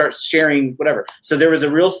 You start sharing whatever. So there was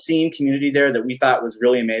a real scene community there that we thought was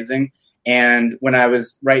really amazing. And when I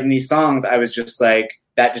was writing these songs, I was just like,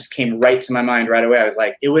 that just came right to my mind right away. I was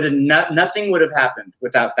like, nothing would have happened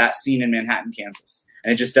without that scene in Manhattan, Kansas.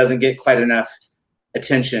 And it just doesn't get quite enough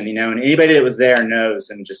attention, and anybody that was there knows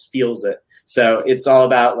and just feels it. So it's all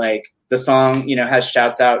about like The song, has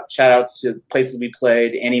shout outs to places we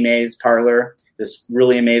played, Annie Mae's Parlor, this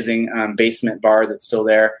really amazing basement bar that's still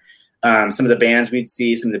there. Some of the bands we'd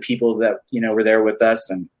see, some of the people that, were there with us.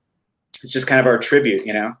 And it's just kind of our tribute,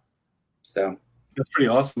 So that's pretty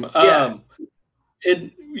awesome. Yeah.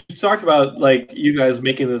 You talked about like you guys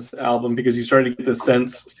making this album because you started to get the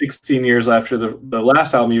sense 16 years after the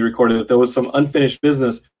last album you recorded that there was some unfinished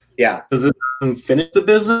business. Yeah. Does it finish the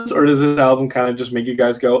business, or does this album kind of just make you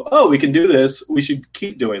guys go, oh, we can do this, we should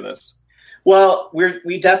keep doing this? Well,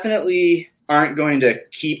 we definitely aren't going to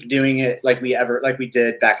keep doing it like we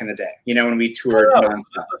did back in the day, when we toured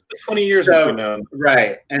nonstop. 20 years ago.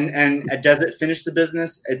 Right. And does it finish the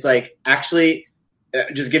business? It's like, actually,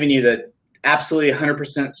 just giving you the absolutely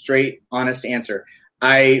 100% straight, honest answer.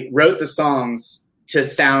 I wrote the songs to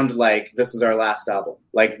sound like this is our last album.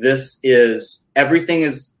 Like everything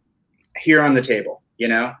is here on the table,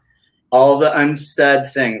 all the unsaid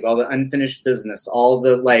things, all the unfinished business, all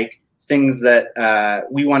the things that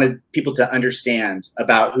we wanted people to understand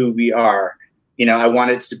about who we are. I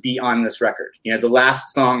wanted to be on this record. The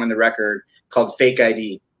last song on the record called Fake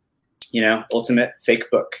ID, ultimate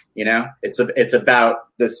fake book, it's about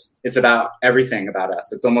this. It's about everything about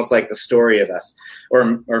us. It's almost like the story of us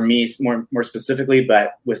or me more specifically,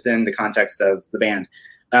 but within the context of the band.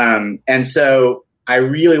 And so I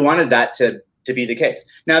really wanted that to be the case.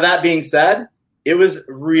 Now, that being said, it was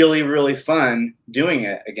really, really fun doing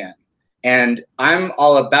it again. And I'm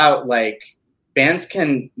all about bands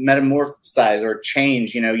can metamorphosize or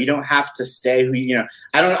change. You don't have to stay who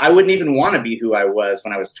I wouldn't even want to be who I was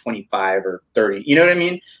when I was 25 or 30. You know what I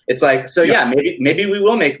mean? It's maybe we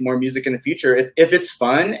will make more music in the future if it's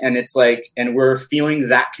fun and it's and we're feeling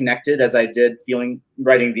that connected as I did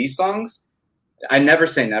writing these songs. I never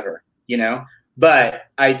say never, but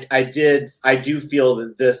I do feel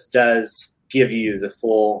that this does give you the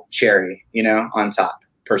full cherry, on top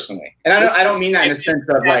personally. And I don't mean that in a sense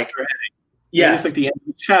of yes, it's the end of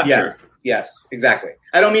the chapter. Yes, exactly.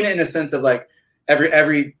 I don't mean it in a sense of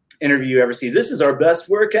every interview you ever see, this is our best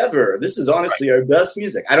work ever. This is honestly our best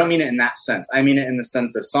music. I don't mean it in that sense. I mean it in the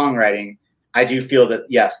sense of songwriting. I do feel that,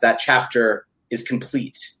 yes, that chapter is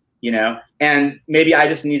complete, and maybe I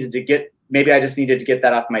just needed to get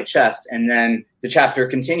that off my chest, and then the chapter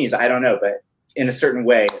continues. I don't know, but in a certain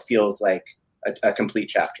way, it feels like a complete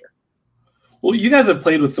chapter. Well, you guys have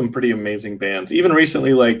played with some pretty amazing bands. Even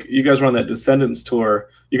recently, you guys were on that Descendants tour.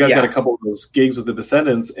 You guys had a couple of those gigs with the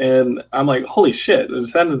Descendants, and I'm like, holy shit! The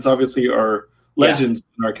Descendants obviously are legends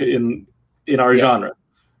in our genre,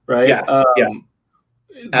 right? Absolutely.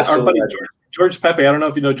 Our buddy George Pepe. I don't know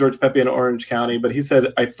if you know George Pepe in Orange County, but he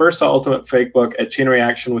said, I first saw Ultimate Fake Book at Chain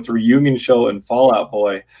Reaction with the reunion show and Fall Out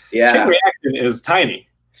Boy. Yeah. Chain Reaction is tiny.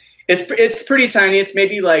 It's pretty tiny. It's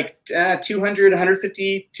maybe 200,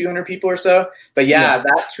 150, 200 people or so. But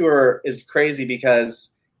that tour is crazy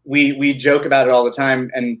because we joke about it all the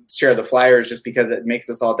time and share the flyers just because it makes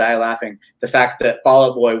us all die laughing. The fact that Fall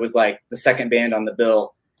Out Boy was the second band on the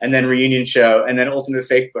bill, and then reunion show, and then Ultimate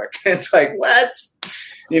Fake Book. It's what?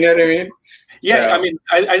 You know what I mean? Yeah, so. I mean,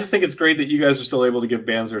 I just think it's great that you guys are still able to give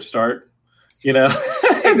bands their start.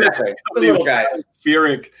 Exactly. The little guys.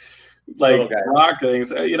 Spheric. Rock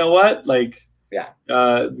things. You know what?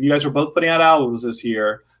 You guys were both putting out albums this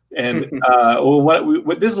year, and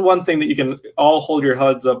this is one thing that you can all hold your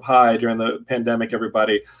heads up high during the pandemic.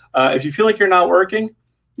 Everybody, if you feel like you're not working,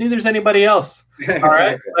 neither is anybody else. All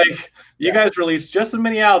right, you guys released just as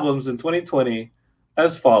many albums in 2020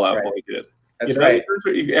 as Fall Out Boy did. That's right.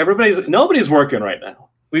 Nobody's working right now.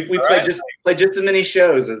 We played just as many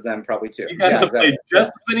shows as them, probably too. You guys have played just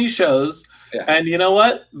as many shows. Yeah. And you know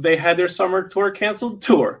what? They had their summer tour canceled.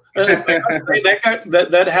 That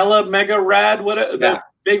hella mega rad, that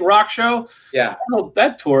big rock show. Yeah.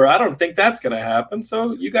 That tour, I don't think that's going to happen.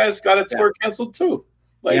 So you guys got a tour canceled too.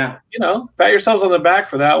 Pat yourselves on the back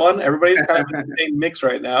for that one. Everybody's kind of in the same mix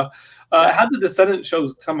right now. How did the Descendant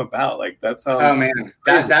shows come about? That sounds. Oh man,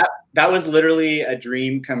 that was literally a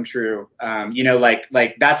dream come true.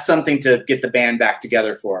 That's something to get the band back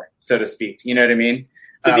together for, so to speak. You know what I mean?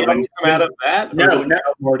 Did the album come out of that? No.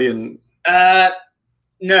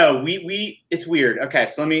 No, it's weird. Okay,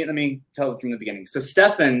 so let me tell it from the beginning. So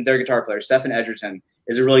Stefan, their guitar player, Stefan Edgerton,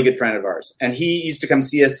 is a really good friend of ours, and he used to come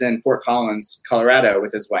see us in Fort Collins, Colorado,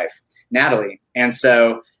 with his wife Natalie, and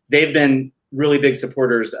so they've been really big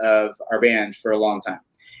supporters of our band for a long time.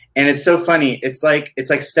 And it's so funny. It's like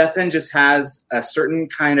Stefan just has a certain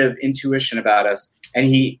kind of intuition about us, and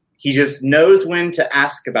he just knows when to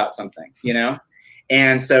ask about something,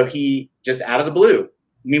 And so he just out of the blue, I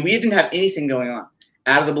mean, we didn't have anything going on.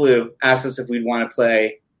 Out of the blue, asked us if we'd want to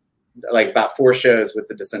play like about 4 shows with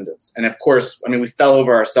the Descendants. And of course, I mean, we fell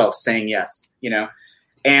over ourselves saying yes, you know?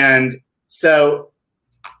 And so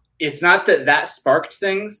it's not that sparked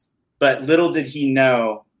things, but little did he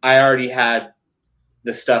know I already had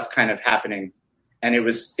the stuff kind of happening, and it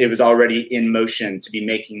was already in motion to be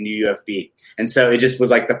making new UFB. And so it just was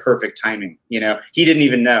like the perfect timing, you know? He didn't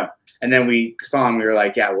even know. And then we saw him, we were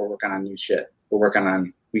like, yeah, we're working on new shit.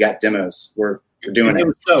 We got demos. We're doing it. He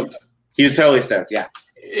was stoked. He was totally stoked, yeah.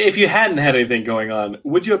 If you hadn't had anything going on,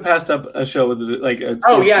 would you have passed up a show with like a?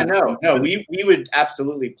 Oh yeah, no, we would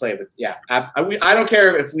absolutely play, but yeah, I don't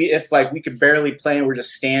care if we could barely play and we're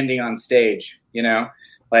just standing on stage, you know,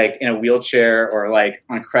 like in a wheelchair or like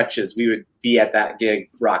on crutches, we would be at that gig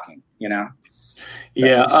rocking, you know. So.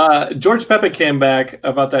 Yeah, George Pepe came back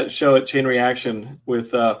about that show at Chain Reaction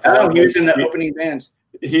with. He was in the opening band.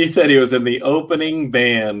 He said he was in the opening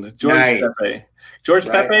band. George nice. Pepe. George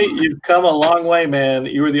Pepe, you've come a long way, man.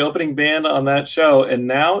 You were the opening band on that show, and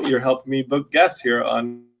now you're helping me book guests here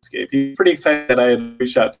on Escape. He's pretty excited that I had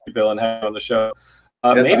reached out to Bill and had him on the show.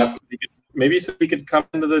 Maybe awesome. maybe he could come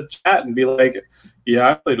into the chat and be like, "Yeah,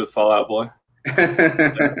 I played with Fall Out Boy,"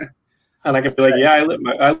 and I could be like, "Yeah, I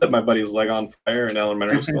lit my buddy's leg on fire in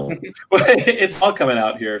elementary school." It's all coming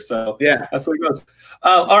out here, so yeah, that's what it goes.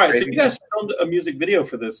 All right, so you guys filmed a music video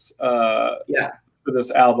for this, for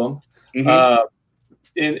this album. Mm-hmm.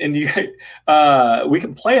 And you, we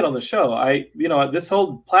can play it on the show. This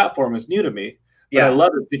whole platform is new to me, but I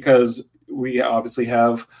love it because we obviously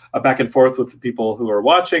have a back and forth with the people who are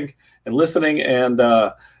watching and listening, and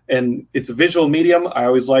it's a visual medium. I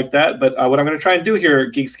always like that. But what I'm going to try and do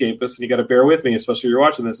here, Geekscapists, and you got to bear with me, especially if you're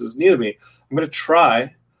watching this, is new to me. I'm going to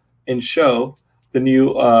try and show the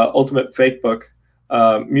new Ultimate Fake Book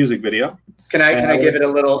music video. Can I give it a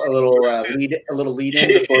little lead in?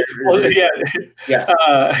 Before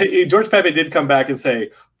George Pepe did come back and say,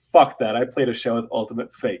 "Fuck that! I played a show with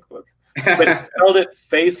Ultimate Fake Book," but he called it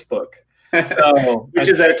Facebook. So which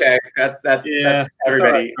is okay. That's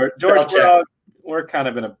everybody. Right. George, we're kind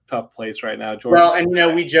of in a tough place right now, George. Well, and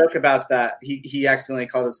we joke about that. He accidentally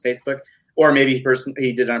called us Facebook. Or maybe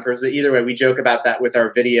he did it on purpose. Either way, we joke about that with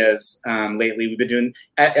our videos lately. We've been doing,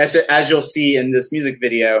 as you'll see in this music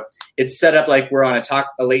video, it's set up like we're on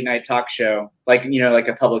a late night talk show, like like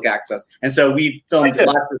a public access. And so we filmed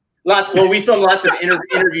lots of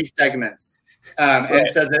interview segments. Right. And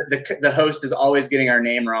so the host is always getting our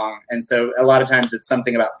name wrong. And so a lot of times it's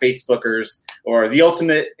something about Facebookers or the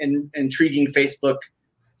ultimate intriguing Facebook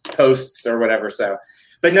posts or whatever. So.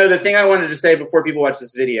 But no, the thing I wanted to say before people watch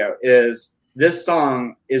this video is this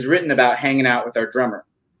song is written about hanging out with our drummer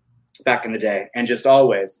back in the day, and just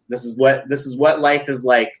always. This is what life is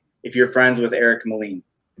like if you're friends with Eric Moline,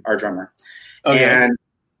 our drummer. Okay. And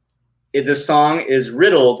this song is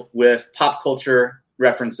riddled with pop culture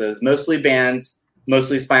references, mostly bands,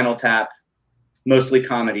 mostly Spinal Tap, mostly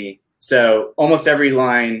comedy. So almost every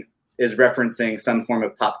line is referencing some form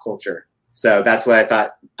of pop culture. So that's what I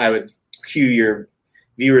thought I would cue your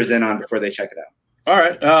viewers in on before they check it out. All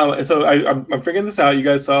right, so I'm figuring this out. You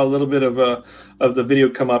guys saw a little bit of the video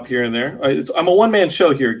come up here and there. I'm a one-man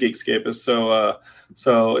show here at Geekscape, so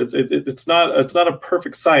it's not a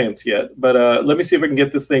perfect science yet. But let me see if I can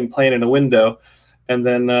get this thing playing in a window, and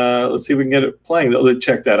then let's see if we can get it playing. Let's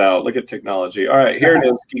check that out. Look at technology. All right, here it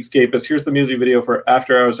is, Geekscape. Here's the music video for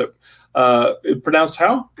After Hours. Pronounced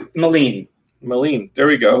how? Moline. There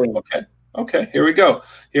we go. Okay, here we go.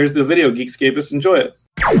 Here's the video, Geekscapists. Enjoy it.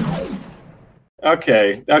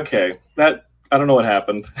 Okay. That I don't know what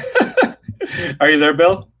happened. Are you there,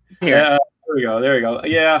 Bill? Yeah. There we go.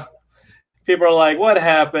 Yeah. People are like, what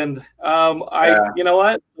happened? You know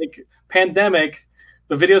what? Like, pandemic,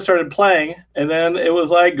 the video started playing, and then it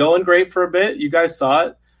was like going great for a bit. You guys saw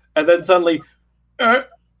it, and then suddenly, it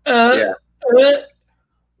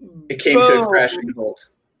came to a crashing halt.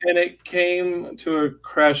 And it came to a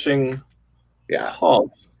crashing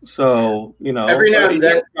halt. So, every now and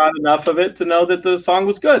then got enough of it to know that the song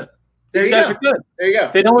was good. These guys are good. There you go.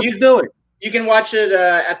 They know what they're doing. You can watch it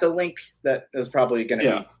at the link that is probably going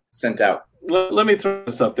to be sent out. Let me throw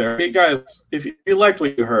this up there. Hey, guys, if you liked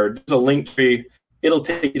what you heard, there's a link tree. It'll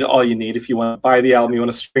take you to all you need. If you want to buy the album, you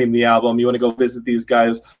want to stream the album, you want to go visit these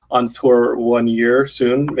guys on tour 1 year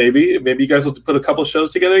soon, maybe you guys will put a couple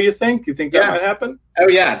shows together, you think? You think that might happen? Oh,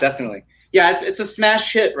 yeah, definitely. Yeah, it's a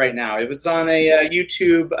smash hit right now. It was on a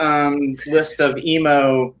YouTube list of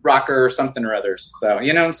emo rocker or something or others. So,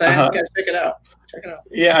 you know what I'm saying? You guys check it out.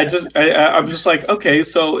 Yeah, I'm just like, okay,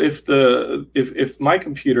 so if my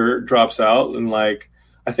computer drops out and like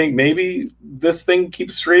I think maybe this thing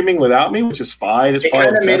keeps streaming without me, which is fine. It's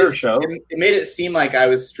probably a better show. It made it seem like I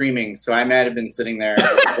was streaming, so I might have been sitting there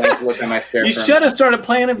looking at my spare You phone. should have started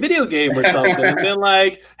playing a video game or something and been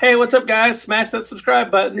like, "Hey, what's up, guys? Smash that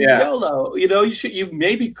subscribe button, YOLO." You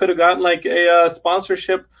maybe could have gotten like a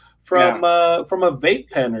sponsorship from a vape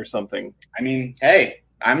pen or something. I mean, hey,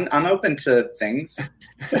 I'm open to things.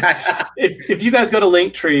 if you guys go to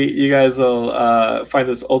Linktree, you guys will find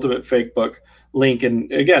this Ultimate Fake Book link, and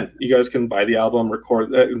again, you guys can buy the album,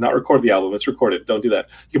 not record the album, it's recorded, don't do that.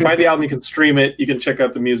 You can buy the album, you can stream it, you can check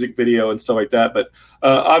out the music video and stuff like that, but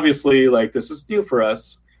obviously, like, this is new for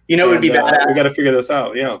us. It would be badass. We got to figure this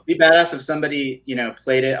out. It'd be badass if somebody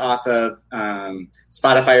played it off of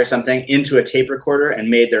Spotify or something into a tape recorder and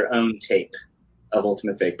made their own tape of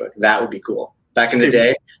Ultimate Fake Book. That would be cool. Back in the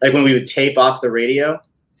day, like when we would tape off the radio.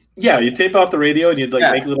 Yeah, you tape off the radio and you'd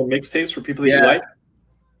make little mixtapes for people that you like.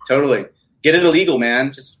 Totally. Get it illegal,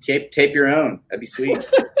 man. Just tape your own. That'd be sweet.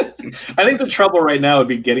 I think the trouble right now would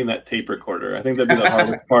be getting that tape recorder. I think that'd be the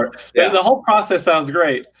hardest part. The whole process sounds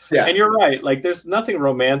great. Yeah. And you're right. Like, there's nothing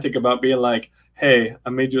romantic about being like, "Hey, I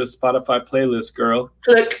made you a Spotify playlist, girl."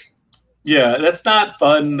 Click. Yeah, that's not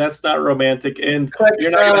fun. That's not romantic. And Click. You're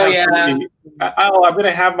not going to I'm going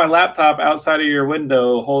to have my laptop outside of your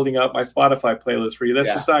window holding up my Spotify playlist for you. That's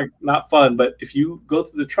just not fun. But if you go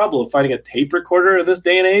through the trouble of finding a tape recorder in this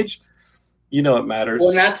day and age, it matters.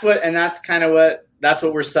 Well, that's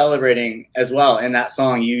what we're celebrating as well in that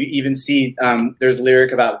song. You even see there's a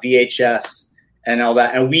lyric about VHS and all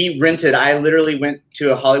that. And I literally went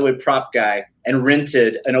to a Hollywood prop guy and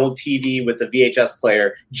rented an old TV with a VHS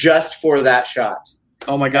player just for that shot.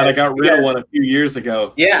 Oh my God, I got rid of one a few years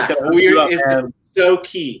ago. Yeah, it's so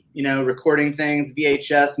key, recording things,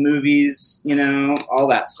 VHS, movies, all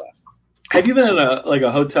that stuff. Have you been in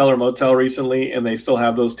a hotel or motel recently and they still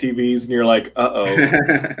have those TVs and you're like,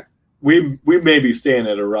 uh-oh, we may be staying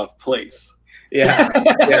at a rough place. Yeah.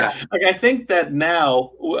 Like, I think that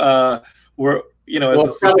now we're, as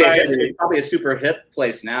a society. It's probably a super hip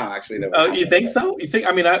place now, actually. You think so? You think?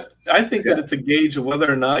 I mean, I think that it's a gauge of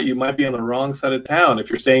whether or not you might be on the wrong side of town if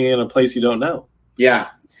you're staying in a place you don't know. Yeah.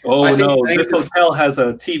 Oh, this hotel has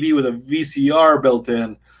a TV with a VCR built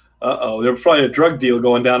in. Uh-oh, there's probably a drug deal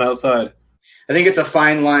going down outside. I think it's a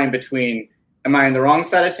fine line between, am I on the wrong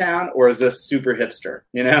side of town or is this super hipster?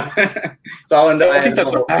 It's all in the. I think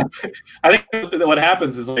that's what happens. I think what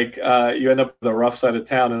happens is like you end up with the rough side of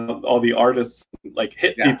town, and all the artists, like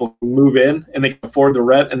hip people, move in and they can afford the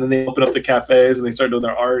rent, and then they open up the cafes and they start doing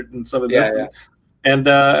their art and some of this. And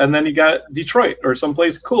then you got Detroit or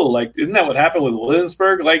someplace cool. Like, isn't that what happened with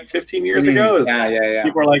Williamsburg like 15 years ago?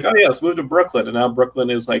 People are like, oh yeah, let's move to Brooklyn, and now Brooklyn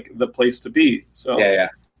is like the place to be. So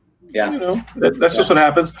that's just what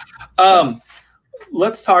happens.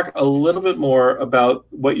 Let's talk a little bit more about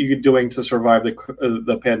what you're doing to survive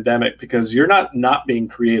the pandemic, because you're not being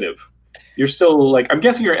creative. You're still, like, I'm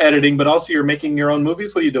guessing you're editing, but also you're making your own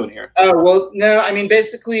movies. What are you doing here? Oh, well, no, I mean,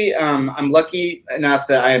 basically, I'm lucky enough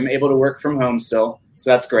that I'm able to work from home still. So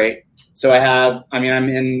that's great. So I'm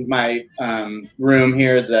in my room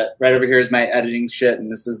here. That right over here is my editing shit, and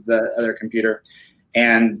this is the other computer.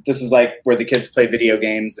 And this is like where the kids play video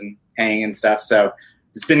games and hang and stuff. So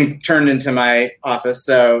it's been turned into my office.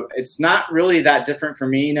 So it's not really that different for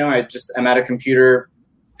me. I'm at a computer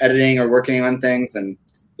editing or working on things. And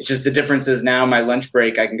it's just the difference is now my lunch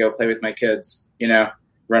break, I can go play with my kids,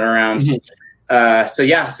 run around. Mm-hmm.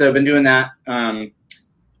 So I've been doing that. And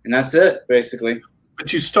that's it, basically.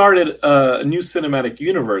 But you started a new cinematic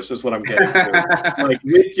universe is what I'm getting to, like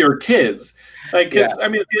with your kids. Like, kids, I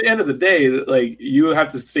mean, at the end of the day, like, you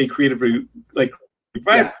have to stay creatively, like,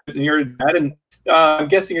 and you're a dad, and I'm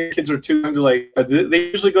guessing your kids are too young to, like, they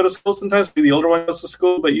usually go to school sometimes. The older one goes to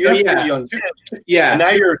school, but you have pretty young kids. Yeah. And now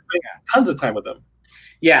you're spending tons of time with them.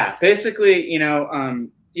 Yeah. Basically,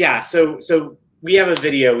 so we have a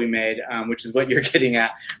video we made, which is what you're getting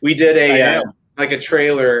at. We did a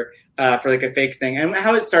trailer for like a fake thing. And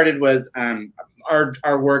how it started was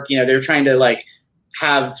our work, they were trying to like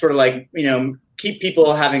have sort of like, keep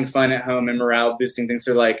people having fun at home and morale boosting things.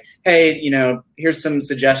 So like, hey, here's some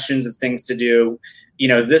suggestions of things to do.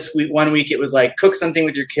 This week, 1 week it was like cook something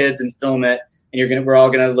with your kids and film it. And we're all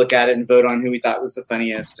going to look at it and vote on who we thought was the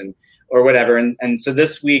funniest or whatever. And so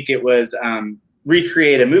this week it was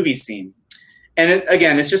recreate a movie scene. And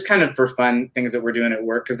again, it's just kind of for fun things that we're doing at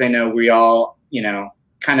work, because I know we all,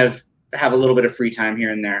 kind of have a little bit of free time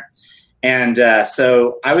here and there. And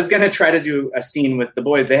so I was going to try to do a scene with the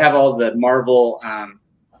boys. They have all the Marvel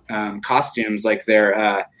costumes, like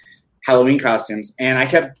their Halloween costumes. And I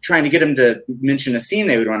kept trying to get them to mention a scene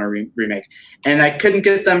they would want to remake. And I couldn't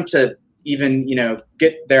get them to even,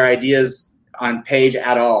 get their ideas on page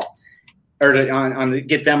at all, or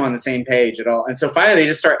get them on the same page at all. And so finally they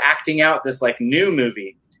just start acting out this like new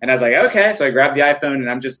movie. And I was like, okay. So I grabbed the iPhone and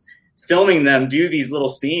I'm just filming them do these little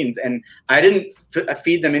scenes. And I didn't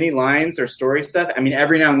feed them any lines or story stuff. I mean,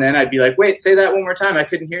 every now and then I'd be like, wait, say that one more time. I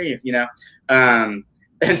couldn't hear you,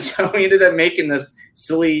 And so we ended up making this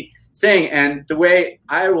silly thing. And the way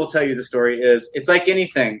I will tell you the story is it's like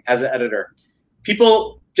anything as an editor.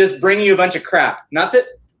 People just bring you a bunch of crap. Not that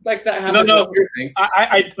like that happened. No.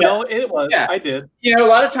 I know it was. Yeah. I did. A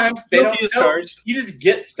lot of times they don't know. You just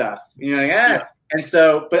get stuff. Yeah. And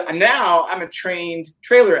so, but now I'm a trained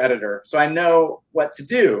trailer editor, so I know what to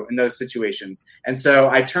do in those situations. And so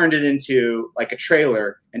I turned it into like a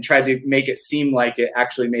trailer and tried to make it seem like it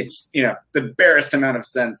actually made, the barest amount of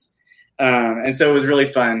sense. And so it was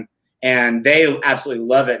really fun. And they absolutely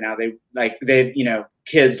love it now.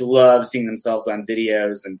 Kids love seeing themselves on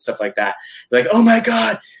videos and stuff like that. They're like, oh my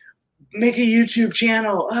God, make a YouTube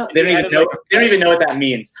channel. Oh, they don't even know what that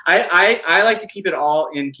means. I like to keep it all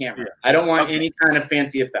in camera. I don't want any kind of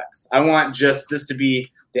fancy effects. I want just this to be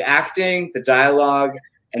the acting, the dialogue,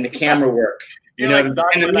 and the camera work. And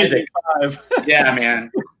the music. Yeah, man.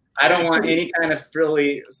 I don't want any kind of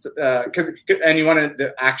frilly, and you wanted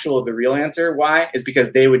the real answer. Why? Is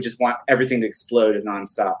because they would just want everything to explode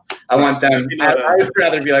nonstop. I want them. I would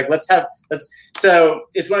rather be like, let's. So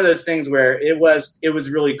it's one of those things where it was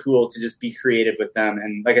really cool to just be creative with them.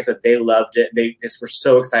 And like I said, they loved it. They just were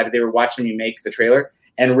so excited. They were watching me make the trailer.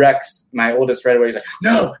 And Rex, my oldest, right away, he's like,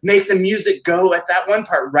 no, make the music go at that one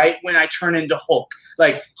part right when I turn into Hulk.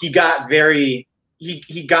 Like he got he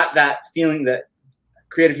got that feeling that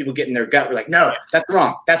creative people get in their gut. We're like, no, that's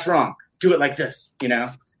wrong. Do it like this,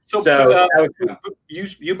 So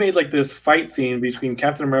you made like this fight scene between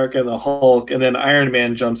Captain America and the Hulk, and then Iron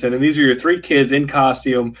Man jumps in, and these are your three kids in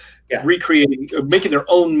costume, recreating, making their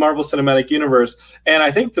own Marvel Cinematic Universe. And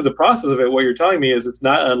I think through the process of it, what you're telling me is it's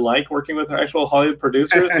not unlike working with actual Hollywood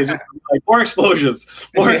producers. They just like more explosions.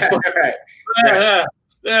 Right.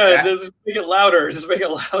 Yeah, just make it louder.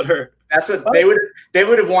 That's what they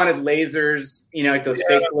would have wanted. Lasers, like those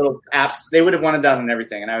fake little apps. They would have wanted that on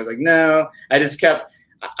everything. And I was like, no. I just kept.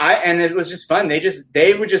 And it was just fun.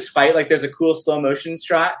 They would just fight like there's a cool slow motion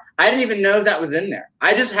shot. I didn't even know that was in there.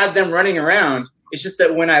 I just had them running around. It's just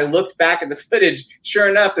that when I looked back at the footage, sure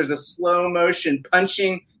enough, there's a slow motion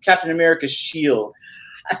punching Captain America's shield.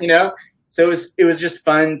 So it was just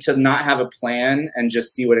fun to not have a plan and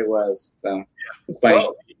just see what it was. So.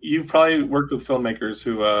 Well, you've probably worked with filmmakers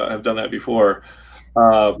who have done that before.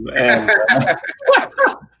 And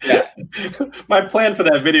my plan for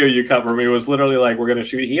that video you cut for me was literally like, we're going to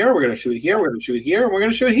shoot here, we're going to shoot here, we're going to shoot here, and we're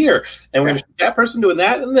going to shoot here. And we're going to shoot that person doing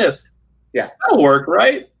that and this. Yeah. That'll work,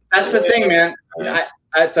 right? That's the thing, man.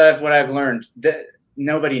 That's what I've learned.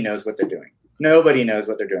 Nobody knows what they're doing.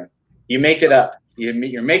 You make it up.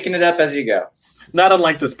 You're making it up as you go. Not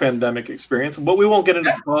unlike this pandemic experience, but we won't get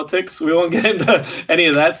into politics. We won't get into any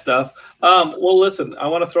of that stuff. Well, listen, I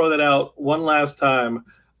want to throw that out one last time.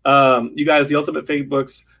 You guys, the Ultimate Fake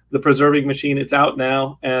Books, The Preserving Machine, it's out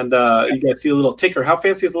now. And you guys see a little ticker. How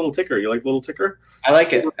fancy is the little ticker? You like the little ticker? I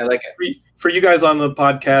like it. For you guys on the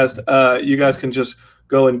podcast, you guys can just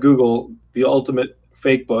go and Google The Ultimate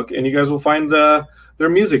Fake Book, and you guys will find their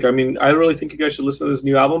music. I mean, I really think you guys should listen to this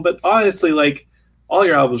new album. But honestly, like, all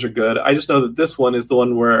your albums are good. I just know that this one is the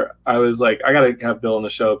one where I was like, I got to have Bill on the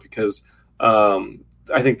show because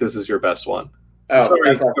I think this is your best one. Oh,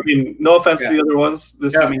 sorry. I mean, no offense to the other ones.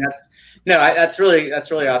 That's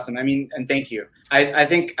really awesome. I mean, and thank you. I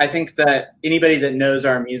think that anybody that knows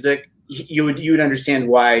our music, you would understand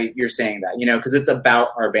why you're saying that, because it's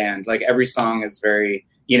about our band. Like every song is very,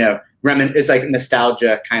 it's like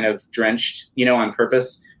nostalgia kind of drenched, on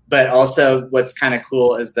purpose. But also what's kind of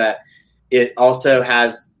cool is that it also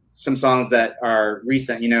has some songs that are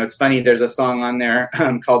recent. It's funny. There's a song on there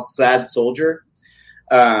called Sad Soldier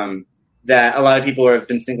that a lot of people have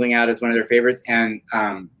been singling out as one of their favorites. And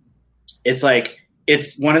it's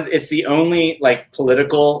the only like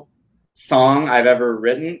political song I've ever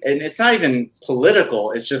written. And it's not even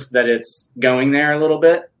political. It's just that it's going there a little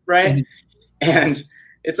bit. Right. Mm-hmm. And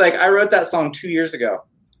it's like, I wrote that song 2 years ago.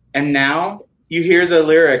 And now you hear the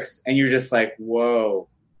lyrics and you're just like, whoa.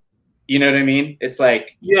 You know what I mean? It's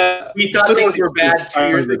like, we thought things were bad 2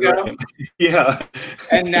 years ago. Yeah.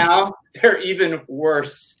 And now they're even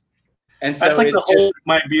worse. And so that's like the whole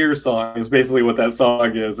My Beer song is basically what that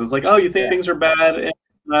song is. It's like, oh, you think things are bad in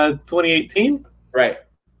 2018? Right.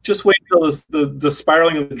 Just wait till the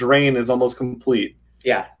spiraling of the drain is almost complete.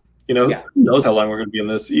 Yeah. Who knows how long we're going to be in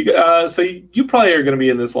this? So you probably are going to be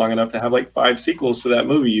in this long enough to have like 5 sequels to that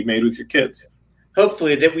movie you made with your kids.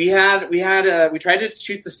 Hopefully, that we tried to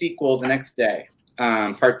shoot the sequel the next day,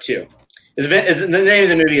 part 2. The name of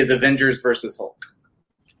the movie is Avengers versus Hulk.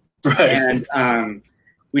 Right. And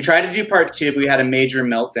we tried to do part 2, but we had a major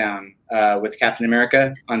meltdown with Captain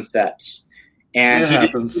America on set. And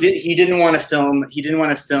he didn't want to film. He didn't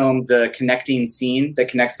want to film the connecting scene that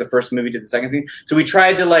connects the first movie to the second scene. So we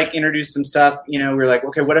tried to like introduce some stuff. We were like,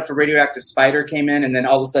 okay, what if a radioactive spider came in, and then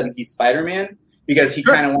all of a sudden he's Spider-Man because he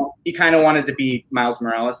kind of wanted to be Miles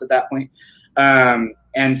Morales at that point.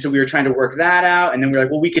 And so we were trying to work that out, and then we were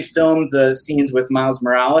like, well, we could film the scenes with Miles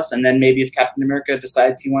Morales, and then maybe if Captain America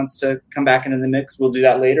decides he wants to come back into the mix, we'll do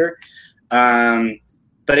that later.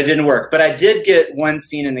 But it didn't work. But I did get one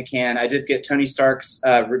scene in the can. I did get Tony Stark's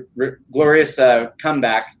glorious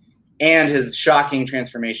comeback and his shocking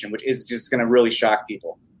transformation, which is just going to really shock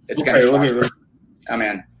people. It's going to shock. Oh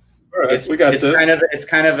man, all right, it's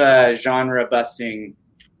kind of a genre busting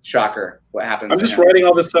shocker. What happens? I'm just writing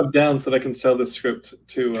all this stuff down so that I can sell this script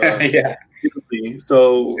to.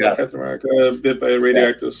 So Captain America bit by a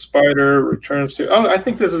radioactive spider returns to. Oh, I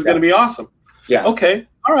think this is going to be awesome. Yeah. Okay.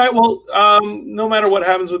 All right. Well, no matter what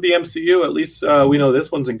happens with the MCU, at least we know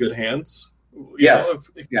this one's in good hands. Yes.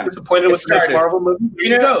 If you're disappointed with the next Marvel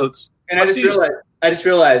movie, I just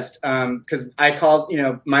realized because I called,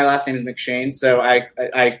 my last name is McShane, so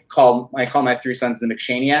I call my 3 sons the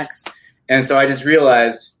McShaniacs, and so I just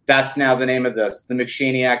realized that's now the name of this, the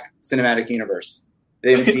McShaniac Cinematic Universe,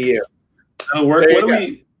 the MCU. That'll work.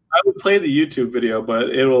 I would play the YouTube video, but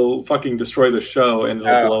it'll fucking destroy the show and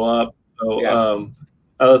it'll blow up. So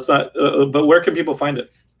it's not. But where can people find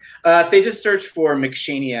it? If they just search for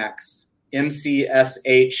McShaniacs,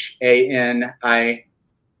 McShaniac.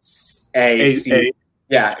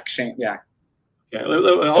 Yeah, exchange. Yeah. Yeah.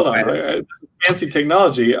 Hold on. This is fancy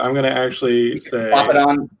technology. I'm going to actually say. Pop it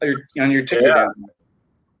on your ticket. Yeah.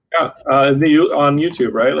 On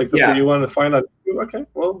YouTube, right? Like that's what you want to find on YouTube. Okay.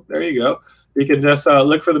 Well, there you go. You can just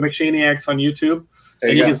look for the McShaniacs on YouTube,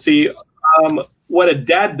 and you can see what a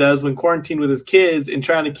dad does when quarantined with his kids and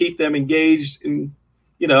trying to keep them engaged and,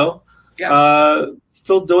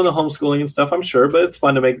 still doing the homeschooling and stuff, I'm sure, but it's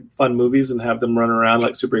fun to make fun movies and have them run around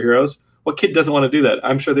like superheroes. What kid doesn't want to do that?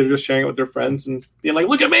 I'm sure they're just sharing it with their friends and being like,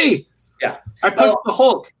 look at me. Yeah. I punched the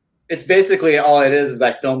Hulk. It's basically all it is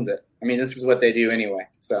I filmed it. I mean, this is what they do anyway.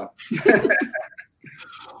 So.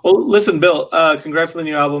 Well, listen, Bill, congrats on the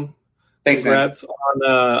new album. Thanks, congrats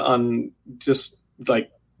on just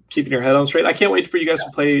like keeping your head on straight. I can't wait for you guys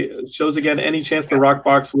to play shows again. Any chance the Rock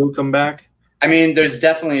Box will come back? I mean, there's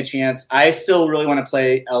definitely a chance. I still really want to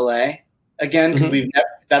play LA again because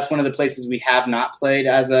that's one of the places we have not played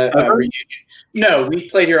as a reunion. No, we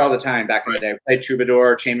played here all the time back in the day. We played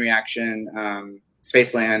Troubadour, Chain Reaction,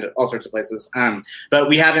 Spaceland, all sorts of places. But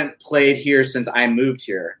we haven't played here since I moved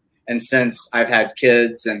here and since I've had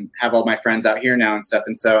kids and have all my friends out here now and stuff.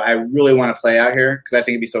 And so I really want to play out here because I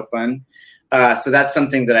think it'd be so fun. So that's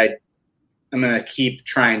something that I'm going to keep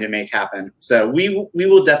trying to make happen. So we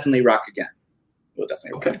will definitely rock again. We'll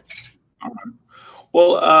definitely rock. Okay. All right.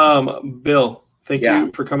 Well, Bill, thank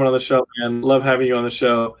you for coming on the show, man. Love having you on the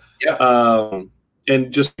show. Yeah.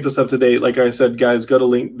 And just keep us up to date. Like I said, guys, go to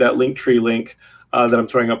that Linktree link that I'm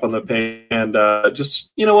throwing up on the page. And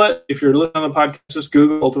just, you know what? If you're listening on the podcast, just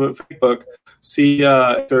Google Ultimate Facebook. See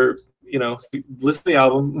if they're, listen to the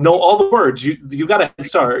album. Know all the words. You got a head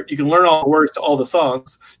start. You can learn all the words to all the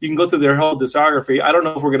songs. You can go through their whole discography. I don't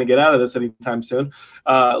know if we're going to get out of this anytime soon.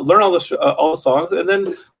 Learn all the songs. And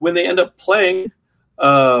then when they end up playing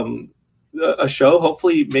a show,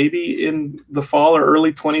 hopefully maybe in the fall or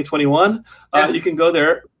early 2021, you can go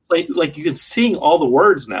there. Like you can sing all the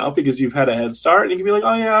words now because you've had a head start, and you can be like,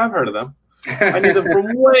 "Oh yeah, I've heard of them. I knew them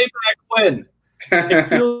from way back when." And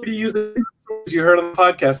feel free to use the stories you heard on the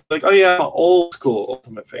podcast. Like, "Oh yeah, I'm an old school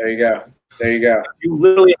Ultimate fan." There you go. You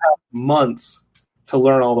literally have months to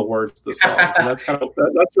learn all the words to the songs, and that's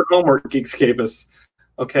that's your homework, Geekscapists.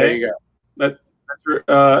 Okay, there you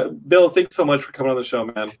go. Bill, thanks so much for coming on the show,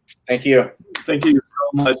 man. Thank you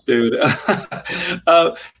so much, dude.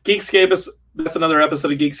 Geekscapists. That's another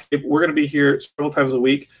episode of Geekscape. We're going to be here several times a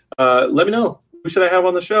week. Let me know. Who should I have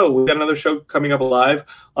on the show? We've got another show coming up live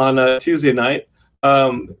on Tuesday night.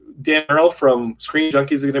 Dan Earl from Screen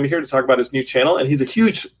Junkies is going to be here to talk about his new channel, and he's a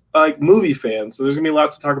huge movie fan, so there's going to be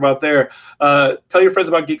lots to talk about there. Tell your friends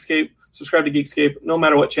about Geekscape. Subscribe to Geekscape, no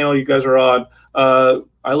matter what channel you guys are on.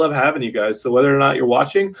 I love having you guys, so whether or not you're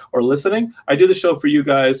watching or listening, I do the show for you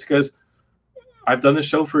guys because I've done this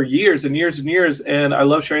show for years and years and years, and I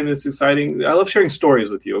love sharing I love sharing stories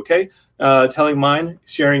with you, okay? Telling mine,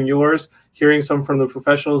 sharing yours, hearing some from the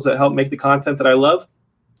professionals that help make the content that I love.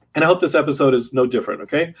 And I hope this episode is no different,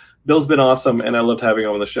 okay? Bill's been awesome, and I loved having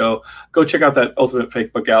him on the show. Go check out that Ultimate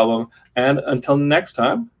Fake Book album. And until next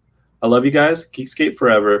time, I love you guys. Geekscape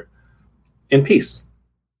forever. In peace.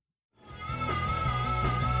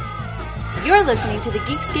 You're listening to the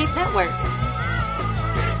Geekscape Network.